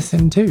having a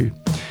listen too.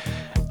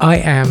 I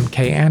am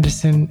Kay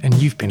Anderson, and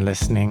you've been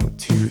listening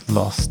to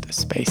Lost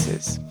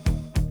Spaces.